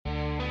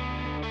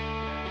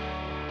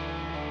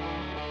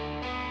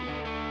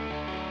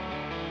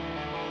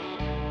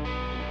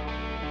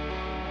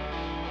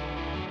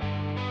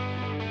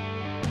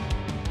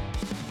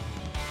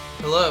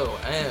Hello,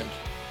 and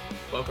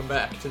welcome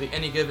back to the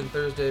Any Given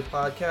Thursday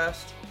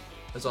podcast.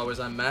 As always,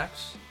 I'm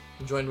Max.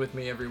 Joined with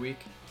me every week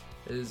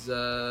is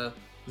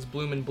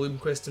Bloom and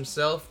Bloomquist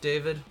himself,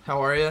 David.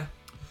 How are you?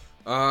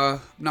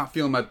 Not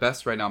feeling my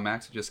best right now,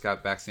 Max. I just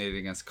got vaccinated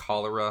against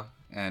cholera,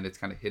 and it's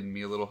kind of hitting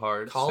me a little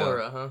hard.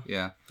 Cholera, huh?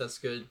 Yeah. That's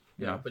good.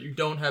 Yeah, but you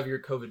don't have your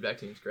COVID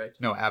vaccines,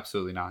 correct? No,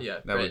 absolutely not. Yeah,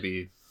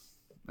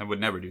 I would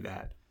never do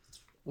that.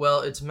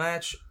 Well, it's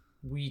match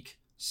week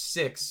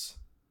 6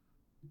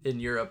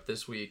 in Europe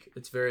this week.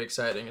 It's very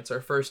exciting. It's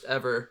our first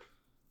ever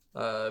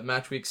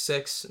match week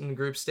 6 in the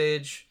group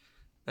stage,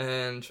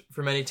 and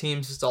for many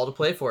teams, it's all to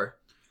play for.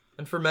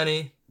 And for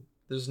many,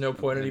 there's no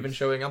point in even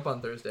showing up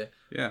on Thursday.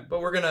 Yeah.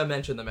 But we're gonna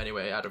mention them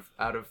anyway, out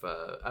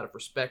of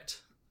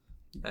respect.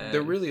 And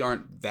there really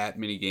aren't that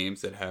many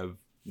games that have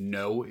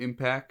no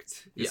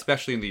impact,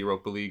 especially in the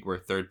Europa League, where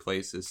third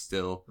place is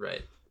still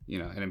right,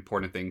 an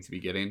important thing to be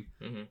getting.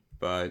 Mm-hmm.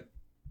 But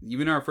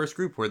even in our first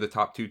group, where the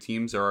top 2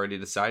 teams are already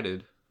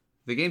decided,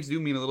 the games do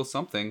mean a little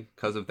something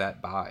because of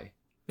that bye.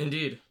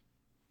 Indeed.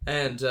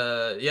 And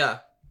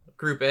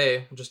Group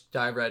A, we'll just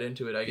dive right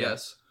into it, I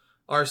guess.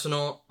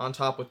 Arsenal on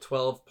top with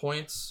 12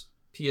 points,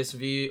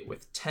 PSV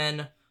with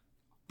 10,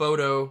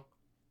 Bodo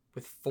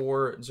with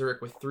 4,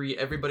 Zurich with 3.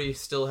 Everybody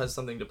still has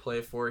something to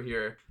play for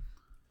here.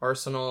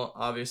 Arsenal,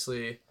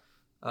 obviously,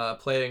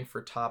 playing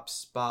for top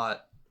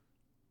spot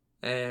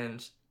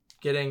and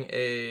getting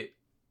a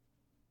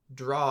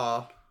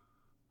draw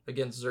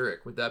against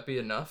Zurich. Would that be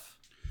enough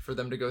for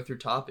them to go through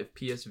top if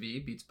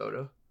PSV beats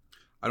Bodo?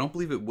 I don't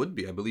believe it would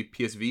be. I believe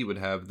PSV would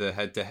have the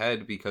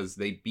head-to-head because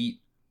they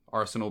beat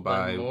Arsenal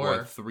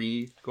by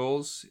 3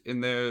 goals in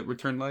the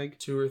return leg?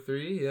 2 or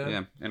 3, yeah.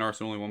 Yeah, and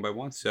Arsenal only won by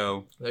 1,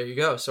 so... There you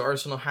go. So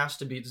Arsenal has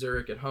to beat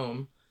Zurich at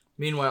home.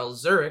 Meanwhile,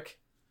 Zurich...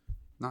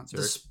 Not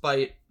Zurich.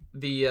 Despite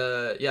the...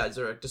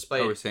 Zurich,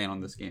 despite... Oh, we're saying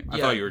on this game. I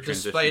thought you were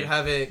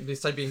transitioning.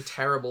 Despite being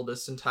terrible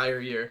this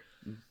entire year,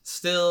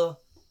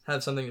 still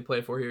have something to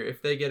play for here.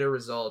 If they get a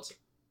result,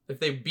 if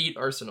they beat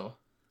Arsenal,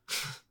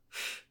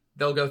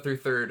 they'll go through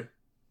third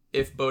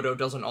if Bodo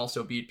doesn't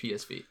also beat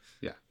PSV.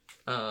 Yeah.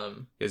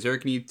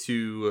 Zurich need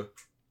to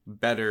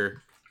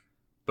better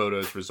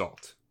Bodo's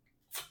result.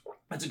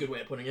 That's a good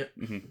way of putting it.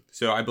 Mm-hmm.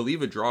 So I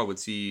believe a draw would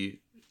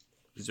see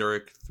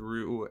Zurich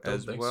through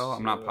as well. So.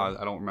 I'm not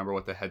positive. I don't remember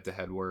what the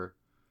head-to-head were.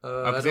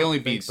 Because they only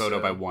beat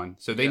Bodo by 1.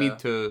 So they need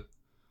to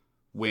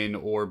win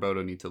or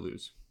Bodo need to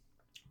lose.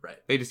 Right.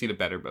 They just need a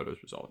better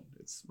Bodo's result.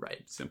 It's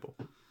simple.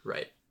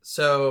 Right.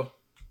 So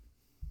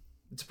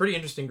it's a pretty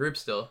interesting group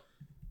still.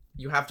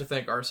 You have to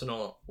think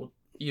Arsenal,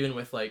 even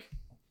with like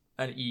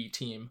an E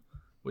team,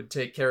 would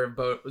take care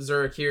of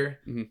Zurich here,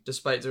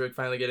 despite Zurich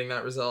finally getting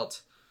that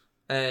result.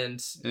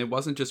 And it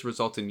wasn't just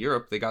result in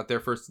Europe. They got their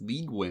first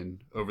league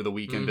win over the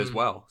weekend as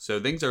well. So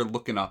things are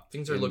looking up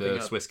in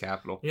the Swiss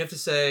capital. You have to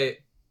say,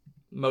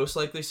 most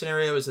likely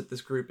scenario is that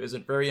this group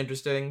isn't very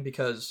interesting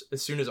because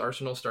as soon as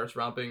Arsenal starts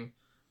romping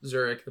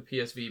Zurich, the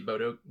PSV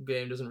Bodo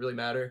game doesn't really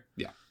matter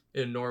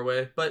in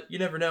Norway. But you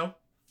never know.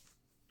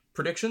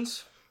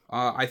 Predictions?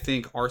 I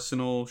think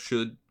Arsenal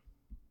should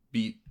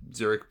beat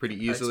Zurich pretty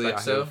easily.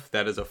 I have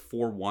that as a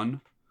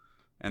 4-1.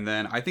 And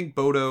then I think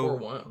Bodo...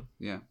 4-1?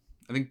 Yeah.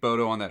 I think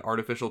Bodo on that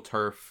artificial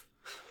turf,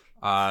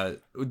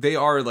 they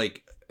are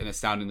like an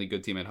astoundingly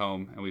good team at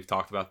home, and we've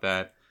talked about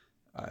that.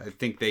 I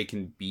think they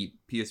can beat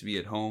PSV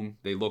at home.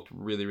 They looked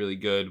really, really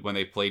good when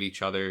they played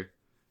each other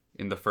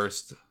in the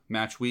first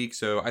match week.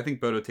 So I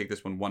think Bodo take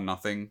this one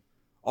 1-0.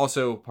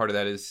 Also, part of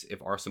that is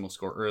if Arsenal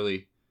score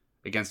early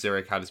against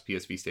Zurich, how does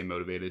PSV stay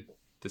motivated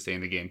to stay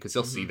in the game? Because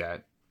they'll see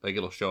that. Like,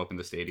 it'll show up in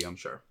the stadium.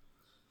 Sure.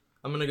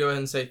 I'm going to go ahead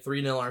and say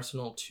 3-0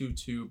 Arsenal,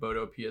 2-2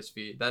 Bodo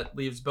PSV. That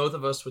leaves both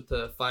of us with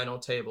the final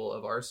table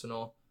of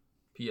Arsenal,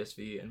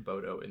 PSV, and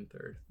Bodo in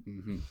third.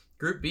 Mm-hmm.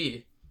 Group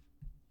B,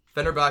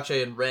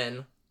 Fenerbahce and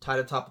Rennes tied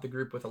atop of the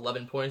group with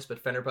 11 points,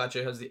 but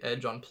Fenerbahce has the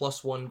edge on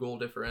 +1 goal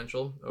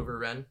differential over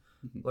Rennes.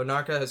 Mm-hmm.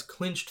 Larnaca has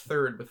clinched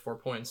third with 4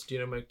 points.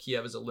 Dynamo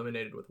Kiev is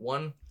eliminated with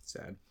 1.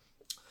 Sad.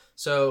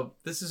 So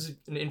this is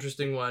an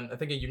interesting one. I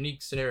think a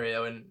unique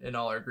scenario in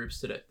all our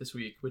groups this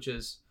week, which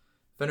is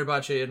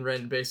Fenerbahce and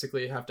Rennes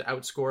basically have to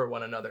outscore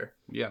one another.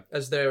 Yeah.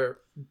 As they're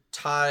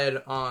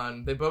tied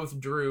on, they both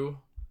drew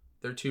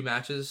their 2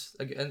 matches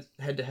against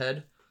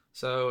head-to-head.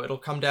 So it'll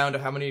come down to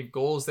how many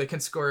goals they can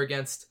score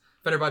against.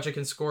 Fenerbahce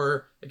can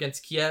score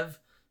against Kiev,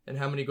 and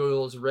how many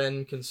goals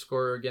Rennes can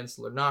score against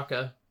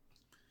Larnaca.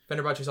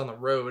 Fenerbahce's on the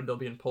road. They'll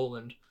be in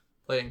Poland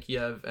playing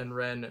Kiev, and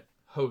Rennes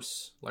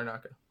hosts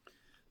Larnaca.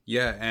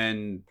 Yeah,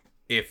 and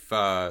if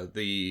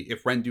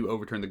Rennes do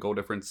overturn the goal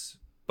difference,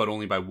 but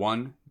only by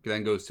 1, it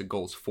then goes to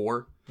goals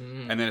 4.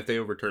 Mm. And then if they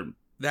overturn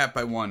that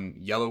by 1,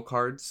 yellow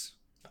cards.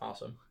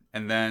 Awesome.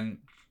 And then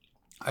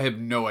I have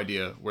no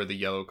idea where the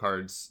yellow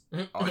cards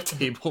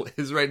table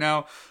is right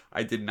now.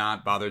 I did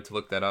not bother to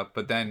look that up.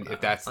 But then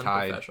if that's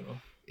tied,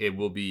 it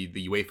will be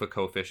the UEFA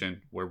coefficient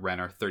where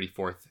Rennes are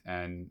 34th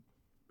and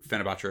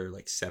Fenerbahce are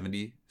like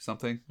 70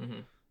 something.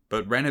 Mm-hmm.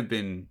 But Rennes have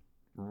been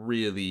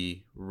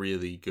really,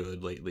 really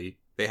good lately.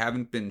 They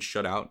haven't been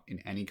shut out in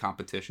any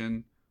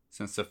competition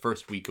since the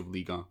first week of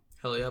Ligue 1.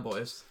 Hell yeah,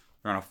 boys.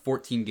 They're on a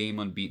 14-game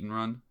unbeaten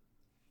run.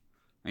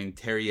 I mean,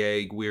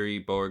 Terrier,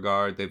 Guiri,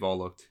 Beauregard, they've all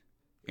looked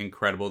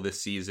incredible this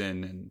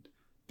season and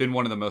been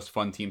one of the most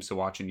fun teams to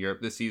watch in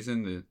Europe this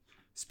season,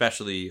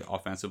 especially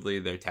offensively.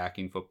 Their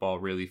attacking football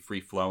really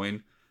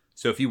free-flowing.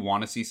 So if you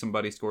want to see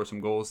somebody score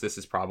some goals, this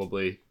is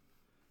probably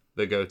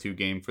the go-to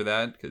game for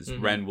that because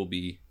Rennes will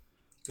be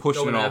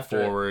pushing it all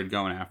forward,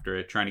 going after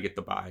it, trying to get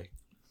the bye.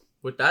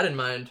 With that in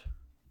mind,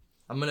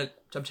 I'm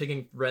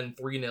taking Rennes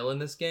 3-0 in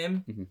this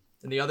game.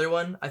 And the other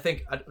one, I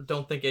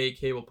don't think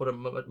AEK will put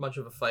up much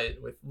of a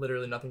fight with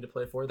literally nothing to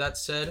play for. That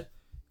said,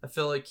 I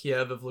feel like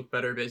Kiev have looked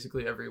better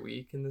basically every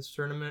week in this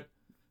tournament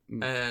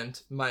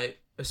and might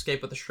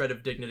escape with a shred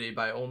of dignity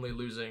by only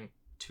losing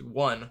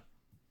 2-1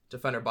 to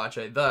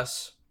Fenerbahce.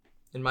 Thus,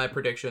 in my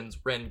predictions,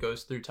 Rennes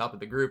goes through top of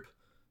the group,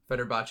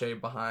 Fenerbahce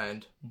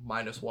behind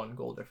 -1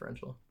 goal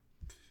differential.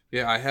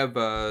 Yeah, I have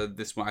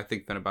this one. I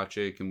think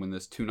Fenerbahce can win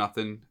this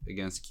 2-0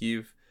 against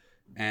Kiev.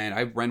 And I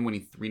have Rennes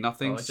winning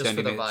 3-0. Just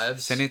for the vibes.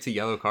 Sending it to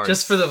yellow cards.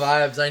 Just for the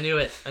vibes. I knew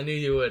it. I knew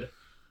you would.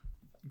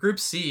 Group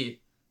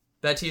C.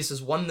 Betis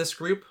has won this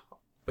group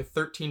with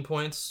 13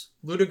 points.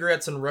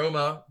 Ludogorets and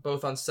Roma,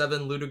 both on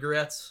 7.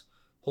 Ludogorets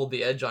hold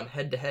the edge on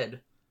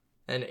head-to-head.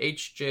 And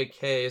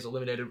HJK is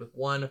eliminated with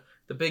 1.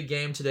 The big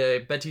game today,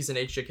 Betis and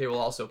HJK will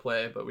also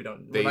play, but we're not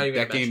even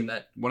going to mention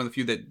that. One of the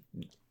few that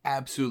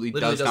absolutely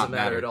literally does not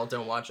matter at all.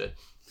 Don't watch it.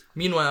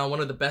 Meanwhile, one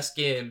of the best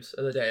games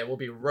of the day will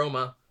be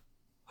Roma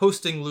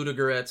hosting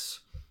Ludogorets.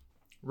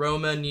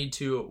 Roma need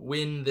to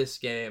win this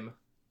game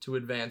to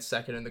advance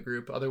second in the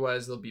group.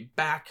 Otherwise, they'll be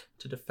back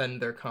to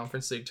defend their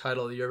Conference League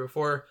title the year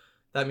before.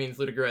 That means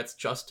Ludogorets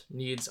just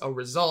needs a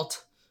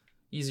result.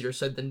 Easier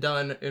said than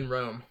done in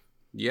Rome.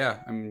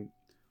 Yeah, I mean,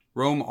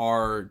 Rome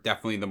are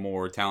definitely the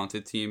more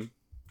talented team.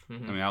 I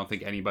mean, I don't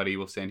think anybody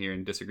will stand here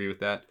and disagree with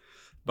that.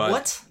 But,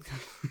 what?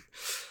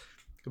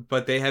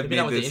 But they have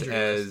made this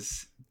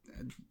as...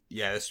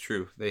 Yeah, that's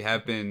true. They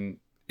have been,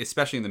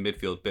 especially in the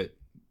midfield, bit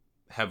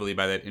heavily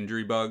by that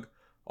injury bug.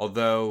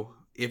 Although,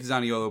 if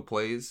Zaniolo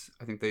plays,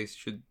 I think they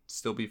should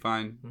still be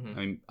fine. I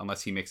mean,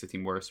 unless he makes the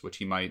team worse, which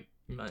he might.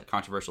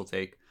 Controversial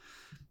take.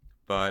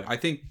 But I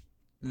think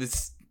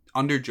this,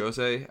 under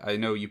Jose, I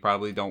know you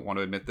probably don't want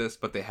to admit this,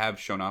 but they have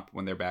shown up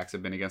when their backs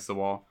have been against the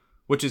wall,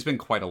 which has been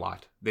quite a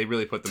lot. They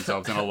really put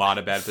themselves in a lot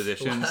of bad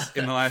positions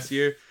in the last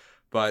year.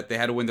 But they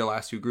had to win their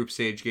last 2 group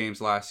stage games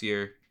last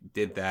year.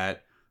 Did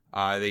that.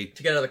 To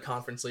get out of the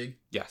Conference League.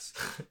 Yes.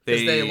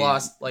 Because they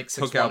lost like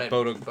 6-1 out at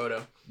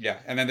Bodo. Yeah,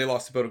 and then they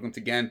lost to Bodo Glimt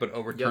again, but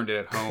overturned it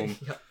at home.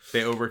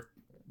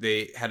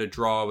 They had a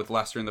draw with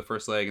Leicester in the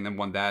first leg and then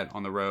won that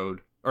on the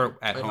road. Or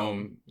at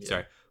home. Yeah.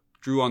 Sorry.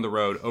 Drew on the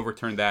road,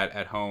 overturned that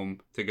at home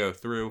to go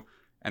through,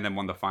 and then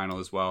won the final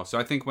as well. So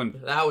I think when...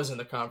 That was in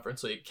the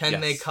Conference League. Can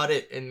they cut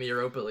it in the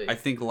Europa League? I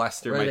think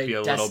Leicester might be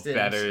a little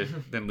better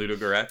than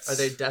Ludogorets. Are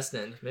they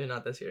destined? Maybe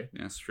not this year.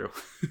 Yeah, that's true.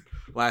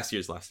 Last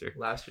year's Leicester.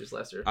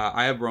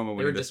 I have Roma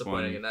winning this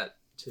one. They were disappointing in that,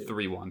 too.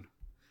 3-1.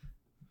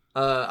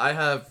 I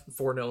have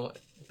 4-0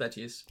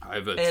 Betis. I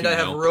have 2-0. And I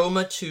have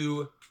Roma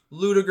 2,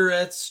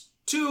 Ludogorets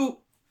 2,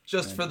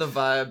 just for the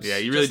vibes. Yeah,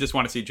 you really just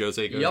want to see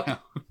Jose go down.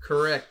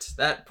 Correct.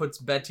 That puts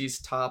Betis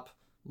top,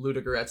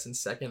 Ludogorets in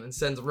second, and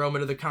sends Roma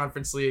to the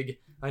Conference League.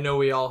 I know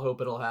we all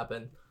hope it'll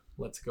happen.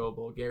 Let's go,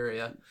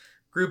 Bulgaria.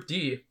 Group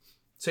D,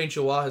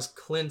 Saint-Gilloise has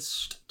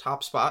clinched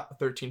top spot with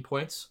 13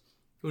 points.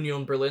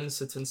 Union Berlin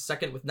sits in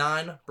second with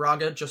 9.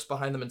 Braga just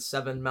behind them in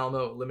 7.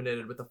 Malmo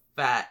eliminated with a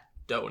fat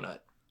donut.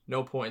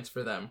 No points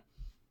for them.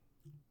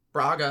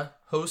 Braga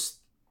hosts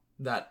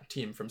that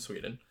team from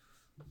Sweden,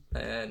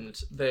 and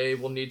they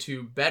will need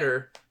to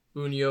better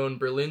Union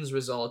Berlin's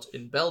result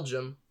in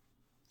Belgium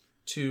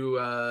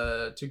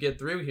to get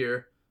through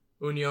here.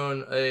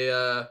 Union,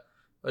 a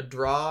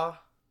draw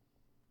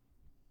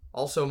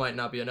also might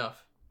not be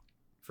enough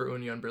for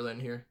Union Berlin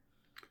here.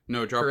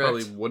 No, draw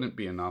probably wouldn't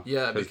be enough.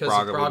 Yeah, because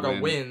Braga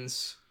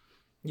wins.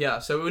 Yeah,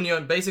 so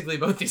Union, basically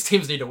both these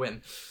teams need to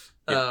win.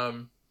 Yep.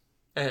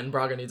 And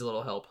Braga needs a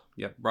little help.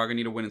 Yeah, Braga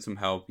need a win and some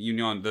help.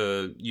 Union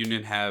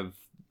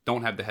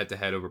don't have the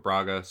head-to-head over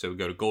Braga, so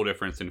go to goal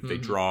difference, and if they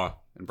draw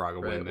and Braga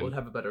win, then we'll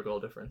have a better goal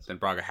difference. Then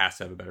Braga has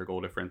to have a better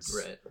goal difference.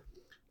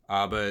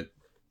 Right. But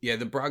yeah,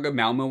 the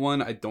Braga-Malmo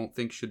one, I don't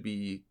think should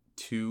be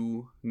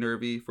too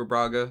nervy for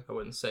Braga. I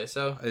wouldn't say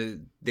so.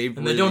 They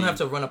don't have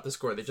to run up the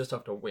score; they just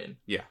have to win.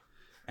 Yeah,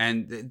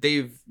 and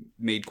they've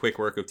made quick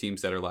work of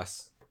teams that are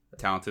less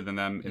talented than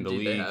them in the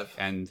league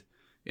and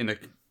in the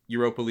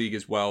Europa League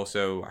as well.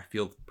 So I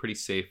feel pretty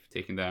safe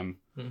taking them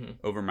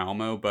over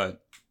Malmo.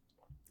 But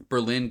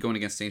Berlin going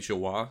against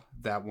Saint-Gilloise,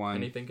 that one,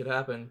 anything could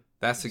happen.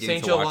 That's the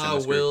game to watch.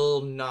 Saint-Gilloise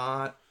will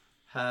not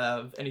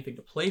have anything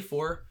to play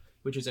for,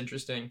 which is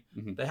interesting.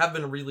 They have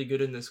been really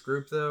good in this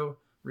group, though.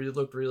 Really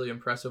looked really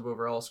impressive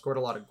overall. Scored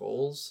a lot of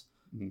goals,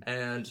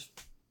 and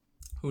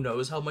who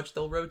knows how much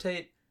they'll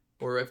rotate,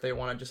 or if they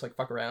want to just like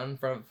fuck around in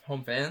front of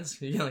home fans.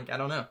 I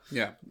don't know.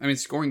 Yeah, I mean,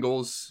 scoring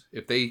goals.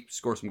 If they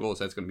score some goals,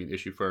 that's going to be an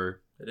issue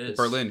for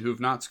Berlin, who have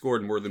not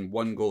scored more than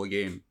 1 goal a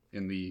game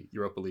in the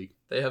Europa League.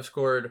 They have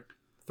scored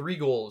 3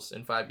 goals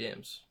in 5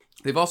 games.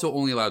 They've also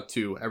only allowed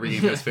 2. Every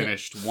game has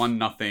finished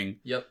 1-0.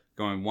 Yep.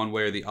 going one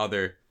way or the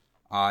other.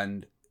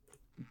 And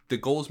the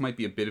goals might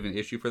be a bit of an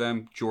issue for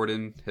them.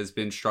 Jordan has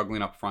been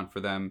struggling up front for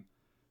them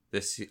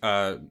this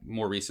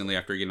more recently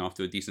after getting off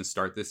to a decent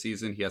start this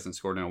season. He hasn't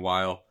scored in a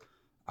while.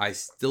 I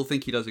still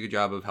think he does a good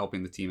job of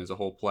helping the team as a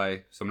whole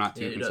play, so I'm not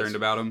too concerned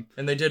about him.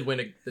 And they did win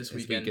it this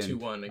weekend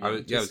 2-1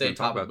 again to stay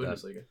top of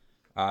Bundesliga.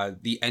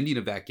 The ending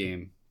of that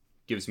game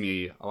gives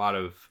me a lot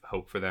of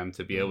hope for them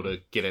to be able to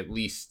get at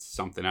least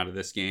something out of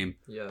this game.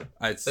 Yeah,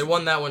 they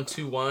won that one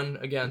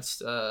 2-1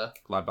 against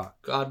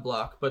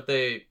Gladbach, but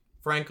they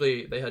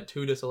had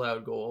 2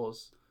 disallowed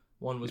goals.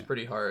 One was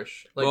pretty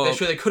harsh.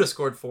 They could have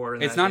scored 4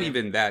 in it's that not game.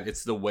 even that.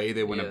 It's the way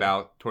they went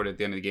about toward at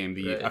the end of the game.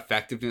 The Right.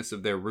 effectiveness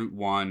of their route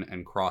one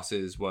and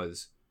crosses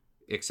was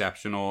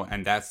exceptional,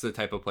 and that's the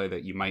type of play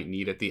that you might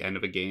need at the end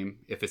of a game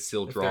if it's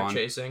still drawn.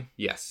 They're chasing.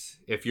 Yes.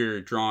 If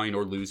you're drawing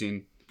or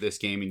losing this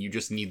game and you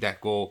just need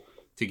that goal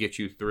to get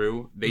you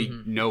through, they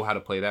know how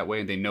to play that way,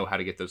 and they know how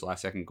to get those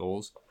last second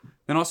goals.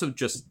 And also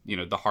just,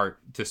 the heart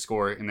to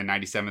score in the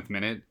 97th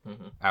minute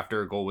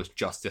after a goal was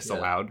just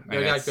disallowed. Yeah.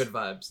 They got good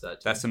vibes.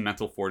 That's some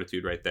mental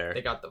fortitude right there.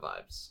 They got the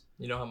vibes.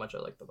 You know how much I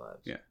like the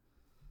vibes. Yeah.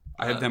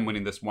 I have them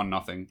winning this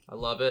 1-0. I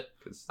love it.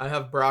 I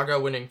have Braga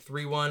winning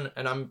 3-1,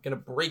 and I'm going to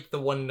break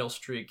the 1-0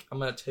 streak. I'm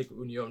going to take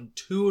Union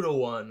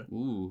 2-1.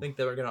 Ooh. I think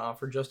they were going to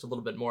offer just a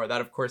little bit more. That,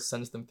 of course,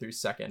 sends them through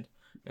second,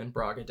 and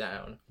Braga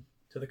down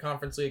to the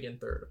Conference League in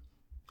third.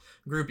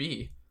 Group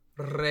E,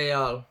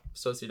 Real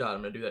Sociedad.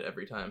 I'm going to do that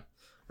every time.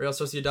 Real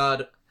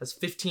Sociedad has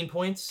 15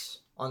 points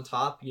on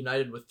top.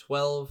 United with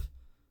 12.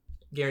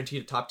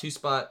 Guaranteed a top 2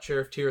 spot.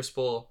 Sheriff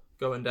Tiraspol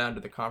going down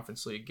to the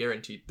Conference League.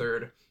 Guaranteed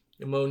third.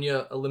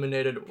 Ammonia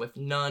eliminated with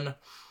none.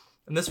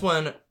 And this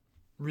one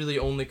really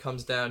only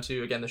comes down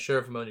to, again, the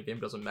Sheriff Ammonia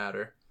game doesn't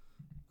matter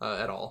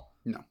at all.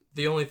 No.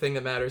 The only thing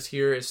that matters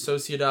here is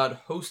Sociedad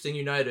hosting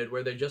United,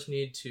 where they just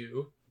need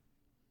to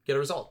get a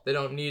result. They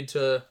don't need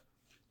to...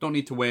 Don't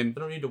need to win.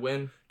 They don't need to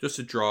win. Just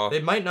a draw.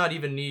 They might not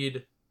even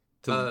need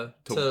to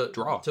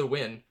draw. To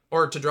win.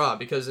 Or to draw,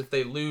 because if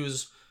they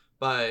lose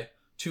by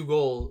 2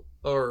 goals,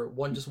 or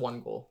one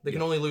goal, they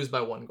can only lose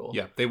by 1 goal.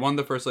 Yeah, they won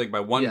the first leg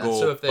by 1 goal,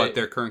 so but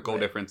their current goal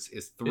difference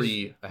is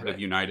 3 ahead of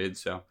United.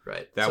 So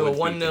so a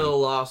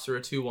 1-0 loss or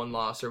a 2-1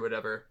 loss or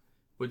whatever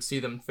would see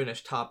them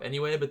finish top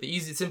anyway. But the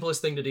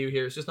simplest thing to do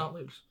here is just not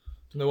lose.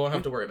 And they won't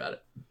have to worry about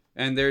it.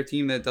 And they're a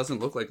team that doesn't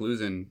look like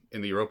losing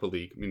in the Europa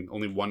League. I mean,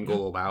 only 1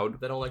 goal allowed.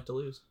 They don't like to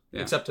lose.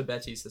 Yeah. Except to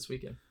Betis this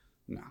weekend.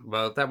 No,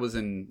 well, that was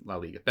in La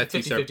Liga.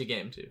 50-50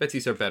 game, too.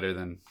 Betis are better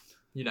than...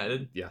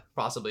 United? Yeah.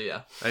 Possibly,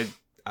 yeah.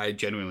 I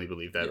genuinely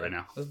believe that right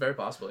now. That's very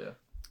possible, yeah.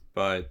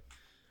 But...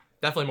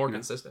 Definitely more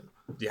consistent.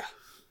 Yeah.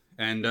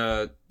 And,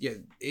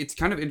 it's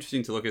kind of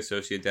interesting to look at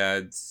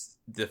Sociedad's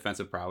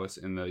defensive prowess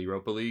in the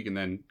Europa League and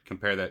then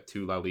compare that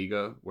to La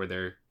Liga, where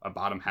they're a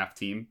bottom half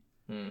team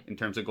in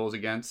terms of goals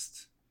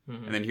against.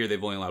 And then here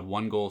they've only allowed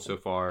 1 goal so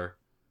far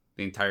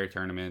the entire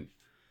tournament.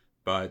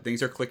 But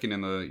things are clicking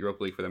in the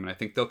Europa League for them, and I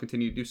think they'll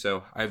continue to do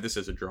so. I have this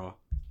as a draw.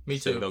 Me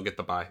too. So they'll get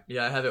the bye.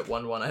 Yeah, I have it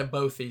 1-1. I have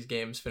both these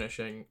games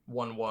finishing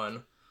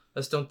 1-1. I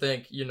just don't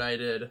think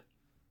United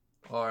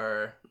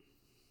are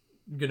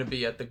going to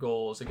be at the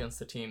goals against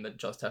the team that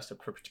just has to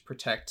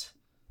protect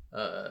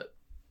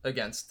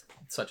against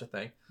such a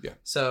thing. Yeah.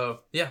 So,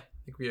 yeah,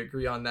 I think we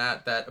agree on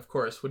that. That, of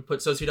course, would put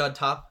Sociedad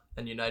top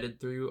and United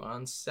through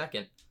on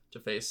second to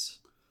face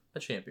a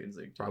Champions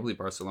League team. Probably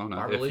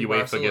Barcelona, if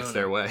UEFA gets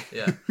their way.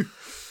 Yeah.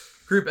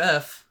 Group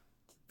F,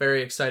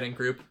 very exciting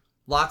group.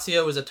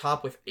 Lazio is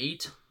atop with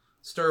 8.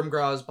 Sturm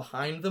Graz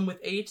behind them with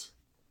 8.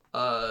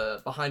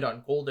 Behind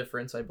on goal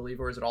difference, I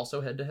believe, or is it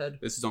also head-to-head?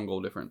 This is on goal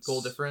difference.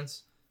 Goal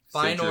difference.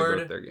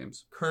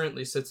 Feyenoord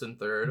currently sits in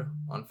third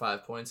on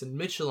 5 points, and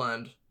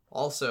Midtjylland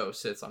also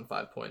sits on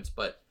 5 points,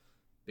 but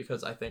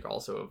because of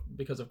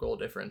goal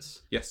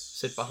difference,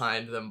 sit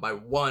behind them by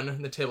 1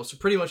 in the table. So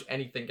pretty much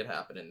anything could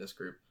happen in this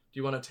group. Do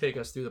you want to take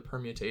us through the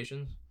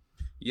permutations?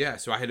 Yeah,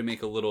 so I had to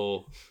make a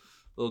little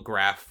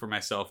graph for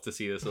myself to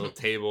see this little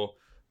table.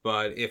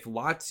 But if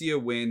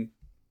Lazio win,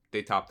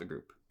 they top the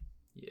group.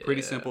 Yeah.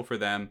 Pretty simple for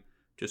them.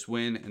 Just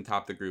win and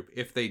top the group.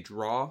 If they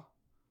draw,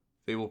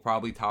 they will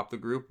probably top the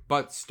group.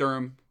 But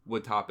Sturm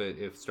would top it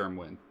if Sturm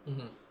win.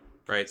 Mm-hmm.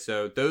 Right?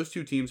 So those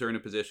 2 teams are in a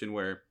position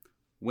where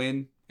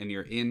win and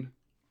you're in.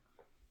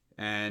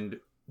 And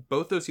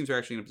both those teams are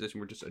actually in a position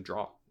where just a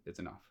draw is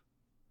enough.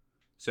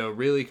 So it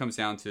really comes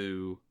down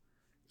to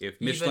if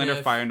Midtjylland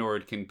or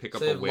Feyenoord can pick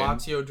up a win. If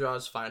Lazio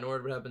draws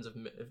Feyenoord, what happens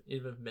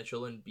if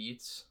Midtjylland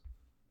beats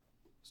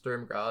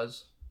Sturm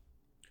Graz?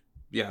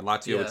 Yeah,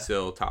 Lazio would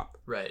still top.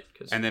 Right.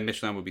 And then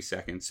Midtjylland would be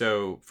second.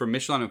 So for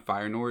Midtjylland and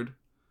Feyenoord,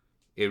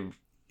 it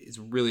is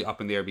really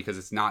up in the air because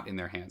it's not in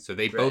their hands. So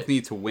they both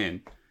need to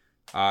win.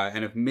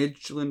 And if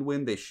Midtjylland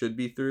win, they should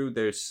be through.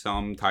 There's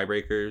some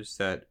tiebreakers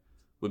that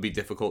would be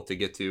difficult to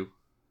get to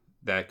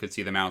that could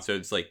see them out. So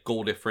it's like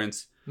goal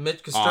difference on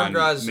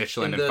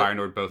Midtjylland and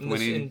Feyenoord both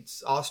winning. In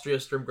Austria,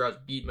 Sturm Graz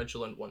beat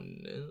Midtjylland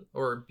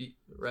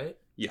right?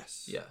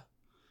 Yes. Yeah.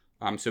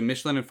 So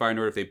Midtjylland and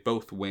Feyenoord, if they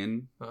both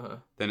win,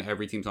 then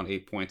every team's on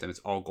 8 points and it's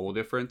all goal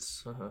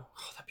difference. Oh,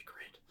 that'd be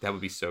great. That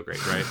would be so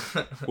great, right?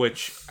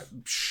 Which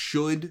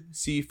should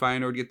see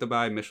Feyenoord get the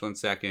bye, Michelin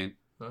second,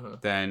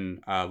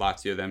 then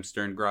Lazio, then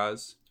Sturm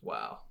Graz.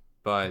 Wow.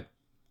 But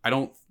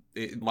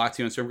Lazio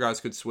and Sturm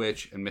Graz could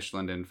switch, and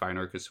Michelin and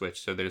Feyenoord could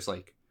switch. So there's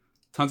like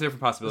tons of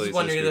different possibilities.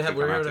 You're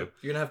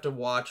gonna have to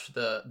watch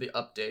the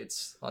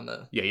updates on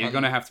the. Yeah, you're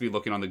gonna have to be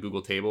looking on the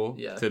Google table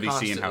to be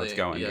seeing how it's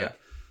going. Yeah,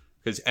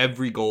 because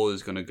every goal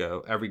is gonna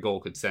go. Every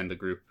goal could send the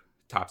group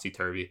topsy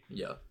turvy.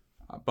 Yeah.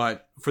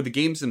 But for the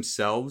games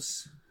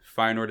themselves,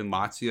 Feyenoord and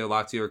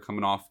Lazio are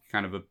coming off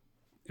kind of a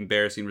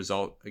embarrassing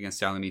result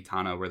against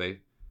Salernitana, where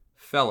they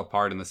fell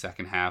apart in the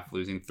second half,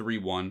 losing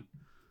 3-1.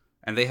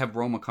 And they have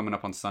Roma coming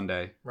up on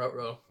Sunday,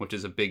 which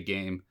is a big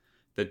game.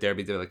 The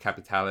Derby della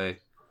Capitale.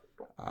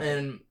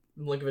 And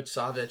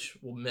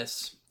Milinkovic-Savic will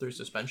miss through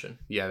suspension.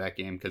 Yeah, that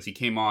game, because he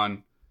came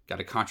on, got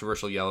a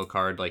controversial yellow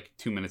card like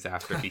 2 minutes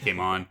after he came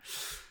on.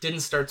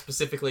 Didn't start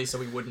specifically so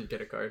he wouldn't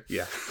get a card.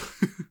 Yeah.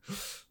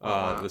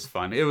 It was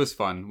fun. It was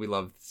fun. We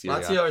loved Serie A.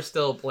 Lazio are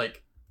still,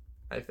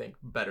 I think,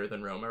 better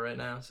than Roma right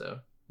now, so...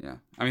 Yeah.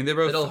 I mean, they're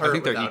both... I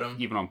think they're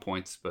even on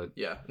points, but...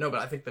 Yeah. No, but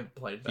I think they've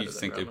played better. You just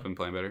think Roma. They've been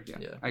playing better?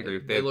 Yeah. I agree.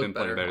 They They've been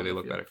playing better. They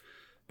look better.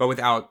 But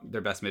without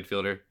their best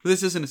midfielder...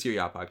 This isn't a Serie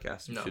A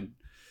podcast. No.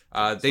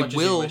 They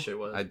will... Wish it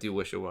was. I do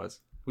wish it was.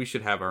 We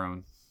should have our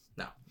own.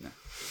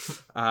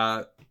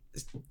 No.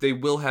 They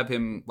will have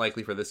him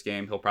likely for this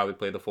game. He'll probably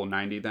play the full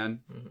 90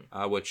 then,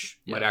 which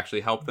might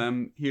actually help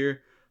them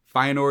here.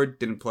 Feyenoord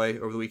didn't play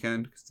over the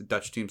weekend because the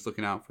Dutch team's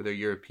looking out for their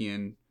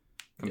European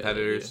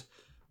competitors.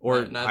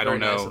 Or not I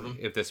don't know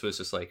if this was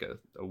just like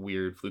a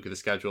weird fluke of the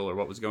schedule or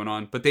what was going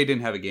on, but they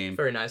didn't have a game.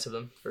 Very nice of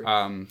them.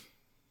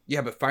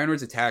 Yeah, but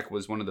Feyenoord's attack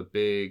was one of the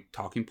big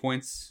talking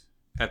points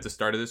at the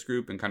start of this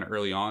group and kind of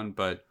early on,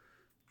 but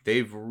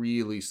they've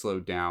really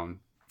slowed down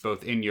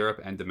both in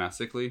Europe and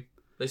domestically.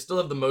 They still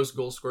have the most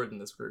goals scored in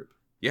this group.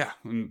 Yeah,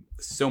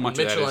 so much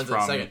of that is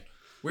from... Second.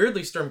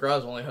 Weirdly, Sturm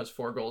Graz only has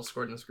 4 goals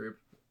scored in this group.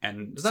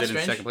 And is that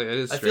strange? In second place. It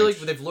is strange. I feel like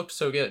they've looked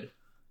so good.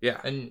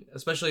 Yeah. And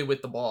especially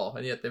with the ball,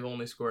 and yet they've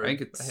only scored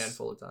a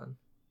handful of times.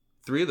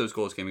 3 of those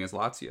goals came against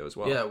Lazio as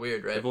well. Yeah,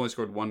 weird, right? They've only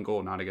scored 1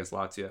 goal, not against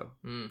Lazio.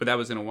 But that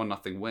was in a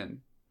 1-0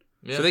 win.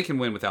 Yeah. So they can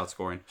win without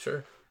scoring.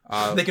 Sure.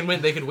 They can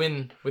win. They could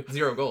win with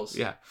 0 goals.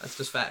 Yeah. That's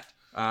just fact.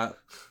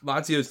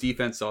 Lazio's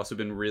defense has also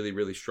been really,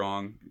 really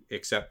strong,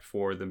 except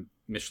for the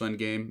Michelin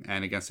game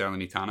and against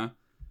Salernitana.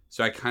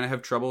 So I kind of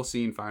have trouble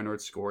seeing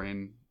Feyenoord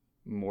scoring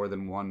more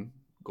than 1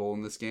 goal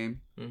in this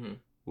game,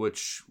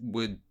 which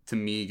would, to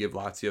me, give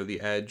Lazio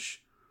the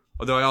edge.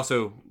 Although I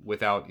also,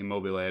 without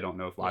Immobile, I don't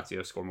know if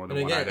Lazio score more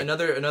than 1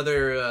 either.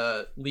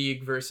 Another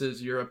league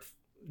versus Europe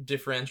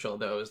differential,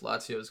 though, is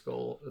Lazio's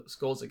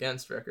goals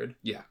against record.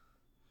 Yeah.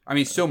 I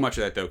mean, so much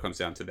of that, though, comes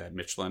down to that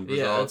Michelin result.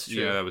 Yeah, that's true.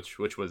 You know,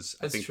 which was,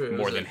 I think,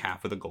 more than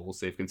half of the goals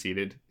they've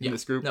conceded in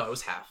this group. No, it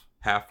was half.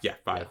 Half? Yeah,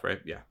 5,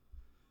 right? Yeah.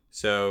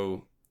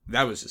 So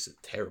that was just a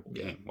terrible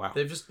game. Wow.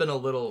 They've just been a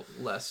little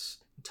less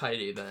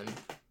tidy than...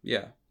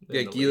 Yeah.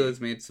 Gila's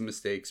made some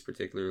mistakes,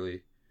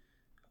 particularly.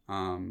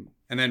 And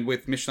then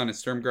with Michelin and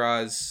Sturm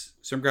Graz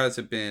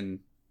have been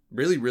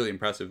really, really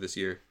impressive this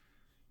year.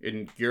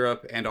 In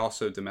Europe and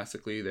also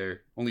domestically,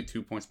 they're only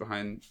 2 points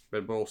behind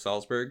Red Bull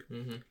Salzburg.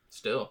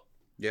 Still.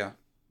 Yeah.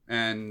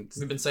 And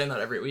we've been saying that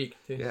every week,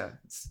 too. Yeah.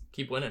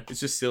 Keep winning. It's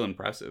just still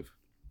impressive.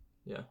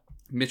 Yeah.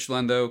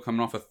 Michelin, though,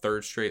 coming off a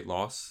 3rd straight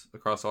loss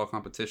across all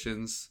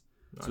competitions.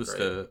 It's just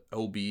a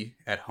OB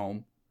at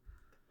home.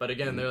 But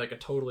again, they're like a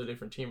totally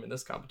different team in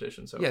this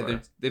competition so far. Yeah,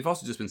 they've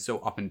also just been so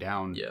up and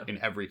down in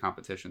every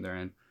competition they're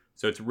in.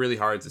 So it's really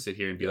hard to sit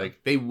here and be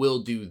like, they will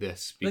do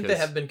this. Because I think they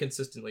have been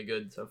consistently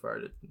good so far.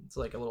 It's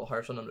like a little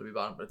harsh on them to be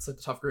bottom, but it's like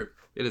a tough group.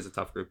 It is a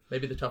tough group.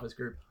 Maybe the toughest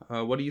group.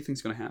 What do you think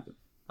is going to happen?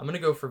 I'm going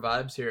to go for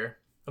vibes here.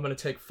 I'm going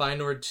to take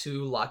Feyenoord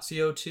 2,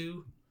 Lazio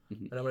 2,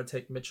 and I'm going to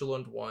take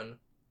Michelin 1,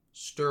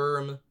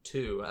 Sturm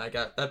 2.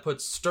 That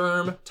puts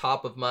Sturm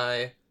top of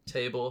my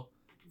table,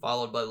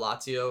 followed by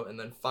Lazio, and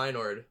then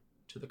Feyenoord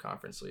to the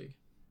Conference League.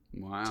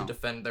 Wow. To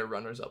defend their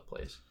runners-up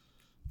place.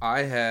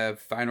 I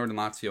have Feyenoord and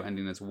Lazio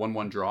ending as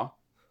 1-1 draw.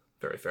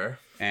 Very fair.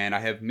 And I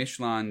have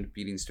Michelin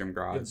beating Sturm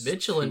Graz.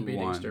 Michelin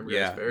beating Sturm Graz.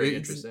 Yeah. Very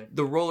interesting.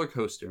 The roller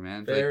coaster,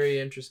 man. Very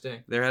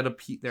interesting. They're at a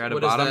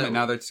bottom, and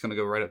now they're just going to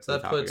go right up to the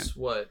top again. That puts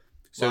what?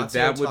 So Lazio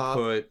that would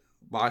put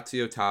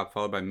Lazio top,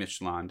 followed by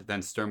Michelin,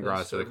 then Sturm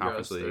Graz to the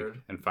Conference League,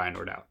 third. And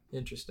Feyenoord out.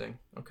 Interesting.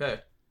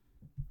 Okay.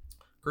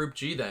 Group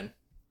G then.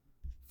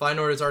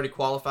 Feyenoord is already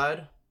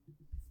qualified.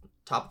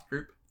 Top of the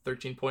group,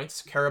 13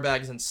 points.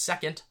 Karabag's in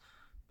second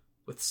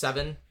with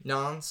 7.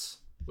 Nons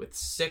with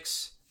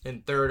 6.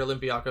 In third,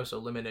 Olympiacos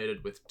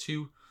eliminated with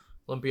 2.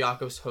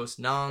 Olympiacos hosts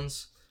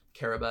Nons.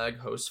 Karabag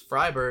hosts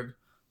Freiburg.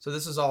 So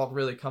this is all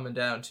really coming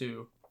down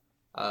to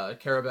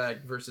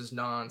Karabag versus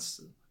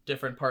Nons,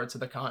 different parts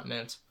of the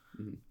continent.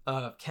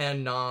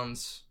 Can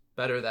Nons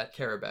better that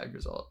Karabag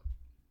result?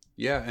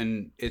 Yeah,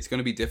 and it's going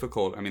to be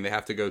difficult. I mean, they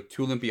have to go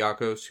to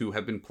Olympiacos, who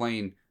have been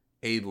playing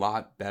a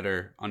lot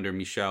better under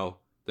Michel,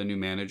 the new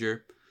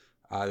manager.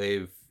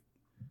 They've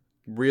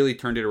really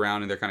turned it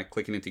around, and they're kind of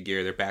clicking into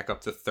gear. They're back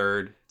up to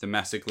 3rd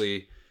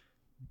domestically.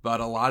 But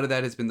a lot of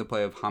that has been the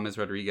play of James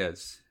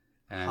Rodriguez.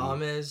 And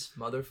James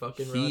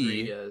motherfucking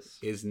he Rodriguez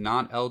is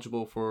not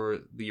eligible for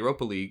the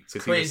Europa League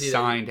because he was Crazy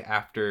signed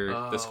after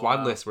the squad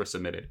wow. lists were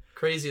submitted.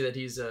 Crazy that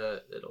he's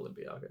at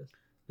Olympiacos.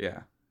 Yeah.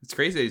 It's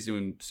crazy that he's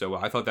doing so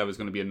well. I thought that was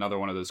going to be another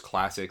one of those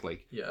classic,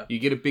 like, yeah. you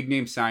get a big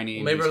name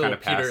signing, Maybe he's kind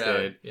of past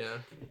it. Yeah.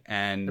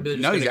 And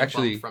no, he's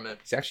actually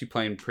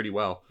playing pretty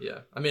well. Yeah.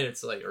 I mean,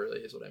 it's like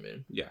early is what I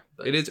mean. Yeah.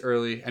 But it is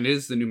early, and it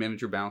is the new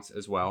manager bounce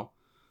as well.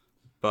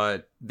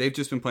 But they've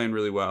just been playing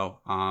really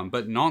well.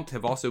 But Nantes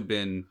have also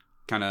been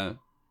kind of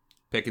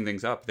picking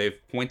things up. They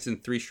have points in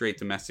 3 straight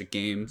domestic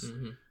games.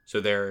 Mm-hmm. So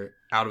they're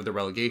out of the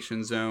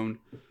relegation zone.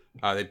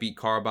 They beat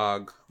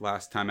Karabag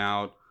last time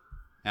out.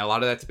 And a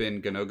lot of that's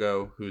been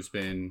Ganogo, who's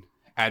been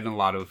adding a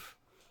lot of,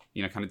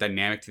 kind of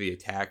dynamic to the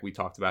attack. We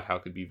talked about how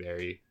it could be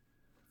very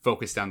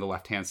focused down the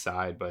left-hand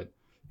side, but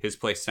his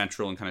play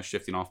central and kind of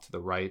shifting off to the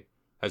right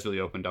has really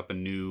opened up a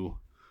new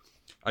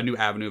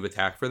avenue of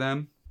attack for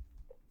them.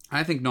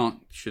 I think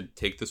Nantes should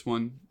take this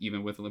one,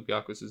 even with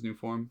Olympiacos' new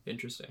form.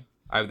 Interesting.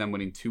 I have them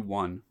winning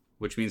 2-1,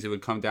 which means it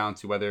would come down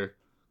to whether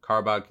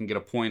Karabag can get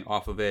a point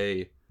off of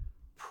a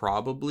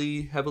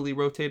probably heavily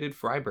rotated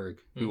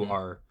Freiburg, who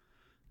are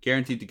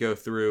guaranteed to go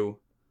through.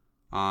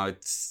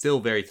 It's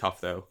still very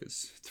tough, though,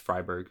 because it's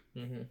Freiburg.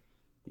 Mm-hmm.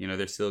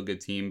 They're still a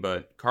good team,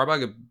 but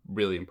Karabag have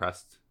really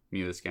impressed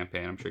me this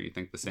campaign. I'm sure you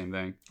think the same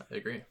thing. I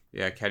agree.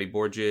 Yeah, Kadi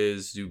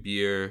Borges,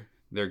 Zubir,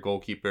 their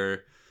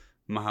goalkeeper,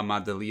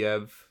 Mahamad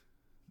Aliyev.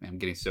 I'm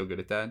getting so good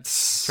at that.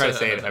 Try to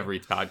say it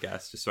every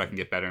podcast just so I can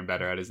get better and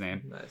better at his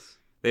name. Nice.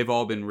 They've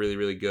all been really,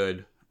 really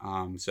good.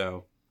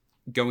 So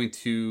going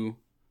to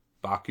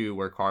Baku,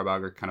 where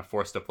Karabag are kind of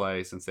forced to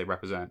play since they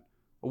represent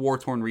a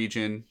war-torn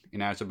region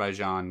in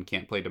Azerbaijan,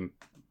 can't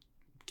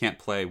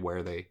play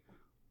where they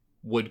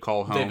would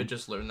call home. David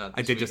just learned that.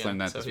 I did just learn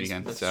that this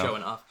weekend. That's so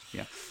showing off.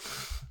 Yeah.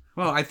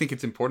 Well, I think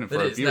it's important for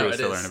our viewers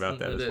to learn about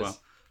that as well.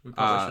 We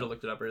probably should have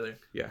looked it up earlier.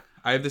 Yeah,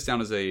 I have this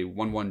down as a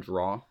 1-1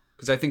 draw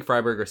because I think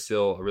Freiburg are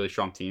still a really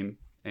strong team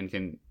and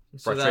can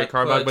frustrate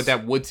Karabag, but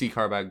that would see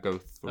Karabag go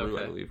through,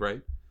 I believe,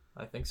 right?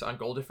 I think so. On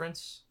goal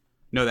difference?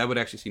 No, that would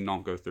actually see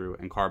Nantes go through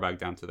and Karabag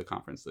down to the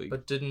Conference League.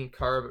 But didn't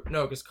Karabag...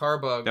 No, because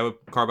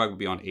Karabag would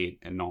be on 8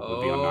 and Nantes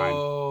would be on 9.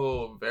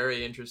 Oh,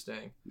 very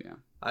interesting. Yeah.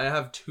 I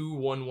have 2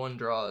 1-1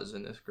 draws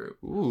in this group.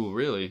 Ooh,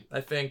 really?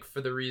 I think for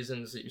the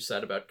reasons that you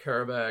said about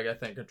Karabag, I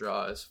think a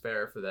draw is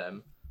fair for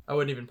them. I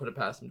wouldn't even put it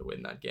past them to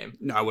win that game.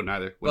 No, I wouldn't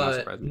either.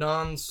 But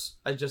Nantes,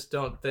 I just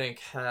don't think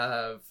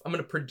have... I'm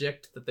going to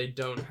predict that they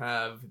don't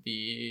have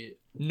the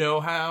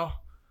know-how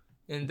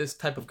in this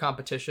type of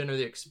competition or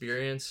the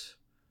experience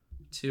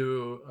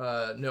to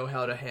know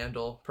how to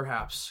handle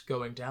perhaps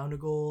going down a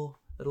goal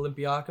at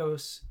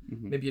Olympiacos.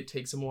 Mm-hmm. Maybe it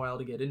takes them a while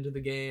to get into the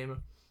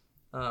game.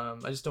 I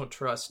just don't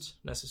trust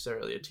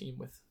necessarily a team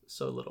with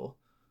so little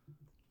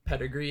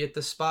pedigree at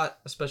this spot,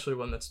 especially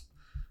one that's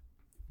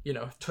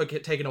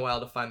taken a while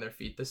to find their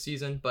feet this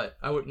season. But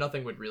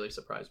nothing would really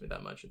surprise me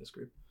that much in this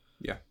group.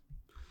 Yeah.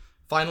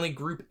 Finally,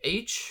 Group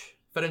H,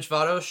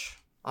 Ferencváros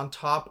on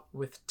top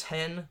with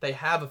 10. They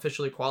have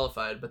officially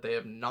qualified, but they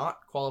have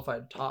not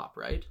qualified top,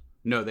 right?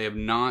 No, they have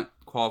not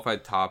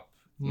qualified top.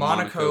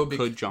 Monaco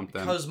could jump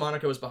them. Because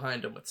Monaco is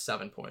behind them with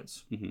 7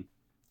 points. Mm-hmm.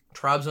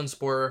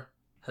 Trabzonspor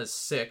has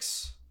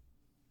 6,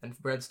 and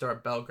Red Star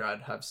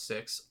Belgrade have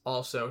 6.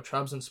 Also,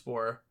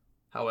 Trabzonspor,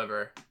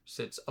 however,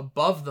 sits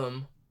above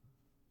them,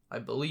 I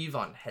believe,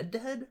 on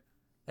head-to-head,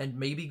 and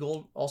maybe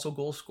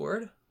goals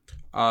scored.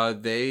 I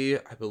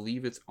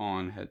believe it's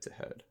on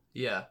head-to-head.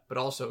 Yeah, but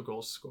also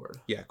goals scored.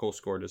 Yeah, goals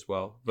scored as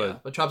well.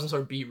 But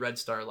Trabzonspor beat Red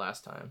Star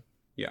last time.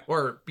 Yeah.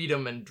 Or beat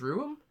them and drew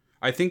them?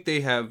 I think they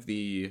have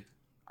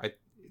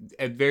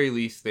at very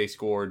least, they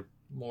scored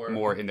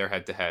more in their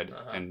head-to-head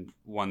and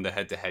won the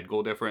head-to-head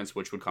goal difference,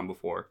 which would come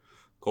before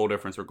goal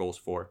difference or goals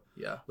for.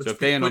 Yeah. Which so if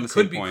they end on the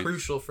same could be point,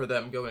 crucial for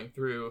them going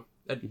through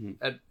at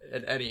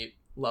any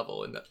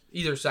level in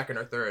either second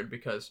or third,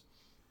 because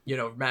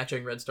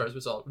matching Red Star's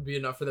result would be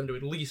enough for them to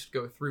at least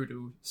go through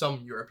to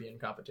some European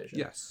competition.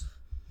 Yes.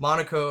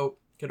 Monaco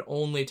could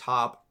only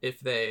top if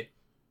they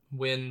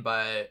win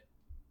by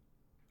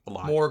a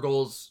lot more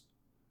goals.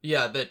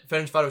 Yeah, that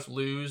Ferencváros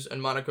lose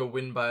and Monaco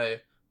win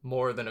by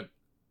more than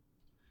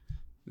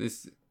they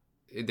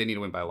need to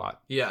win by a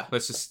lot. Yeah.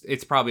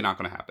 It's probably not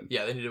going to happen.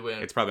 Yeah, they need to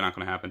win. It's probably not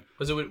going to happen.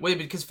 Because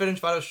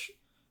Ferencváros,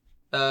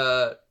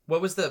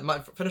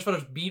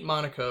 Ferencváros beat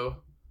Monaco,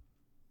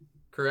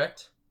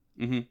 correct?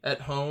 Mm-hmm. At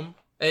home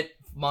at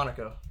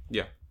Monaco.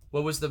 Yeah.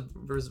 What was the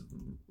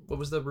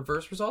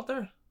reverse result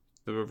there?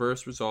 The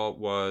reverse result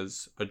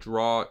was a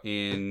draw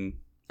in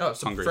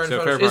Hungary.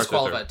 Ferencváros is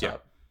qualified top. Yeah.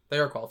 They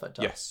are qualified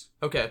top. Yes.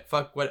 Okay,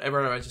 fuck,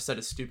 whatever I just said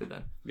is stupid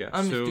then. Yeah,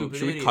 I'm so a stupid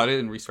should we idiot. cut it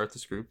and restart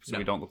this group so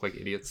we don't look like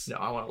idiots? No,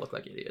 I want to look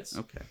like idiots.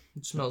 Okay.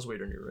 It smells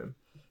weird in your room.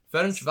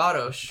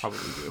 Ferencváros. Probably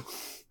do.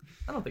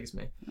 I don't think it's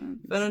me.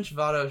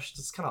 Ferencváros,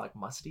 it's kind of like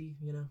musty,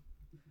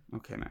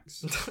 Okay,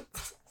 next.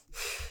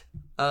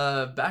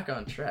 Back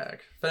on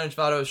track.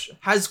 Ferencváros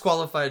has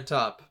qualified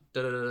top.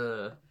 They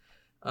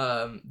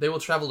will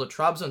travel to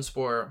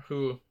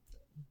Trabzonspor,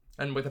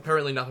 and with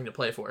apparently nothing to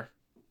play for.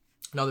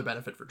 Another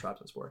benefit for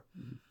Trabzonspor.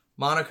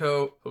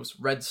 Monaco hosts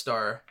Red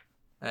Star,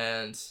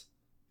 and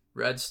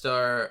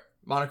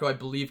Monaco, I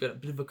believe, got a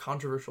bit of a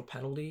controversial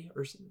penalty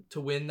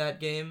to win that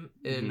game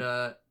in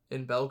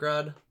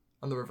Belgrade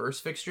on the reverse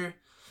fixture.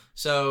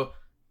 So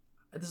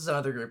this is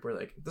another group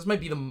where this might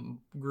be the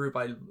group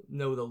I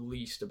know the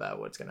least about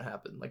what's going to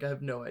happen. I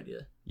have no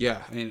idea.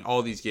 Yeah, I mean,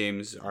 all these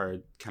games are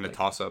kind of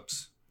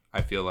toss-ups.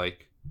 I feel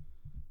like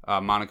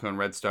Monaco and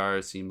Red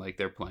Star seem like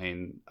they're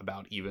playing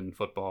about even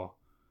football,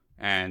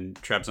 and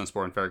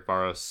Trabzonspor and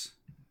Ferencvaros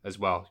as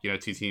well.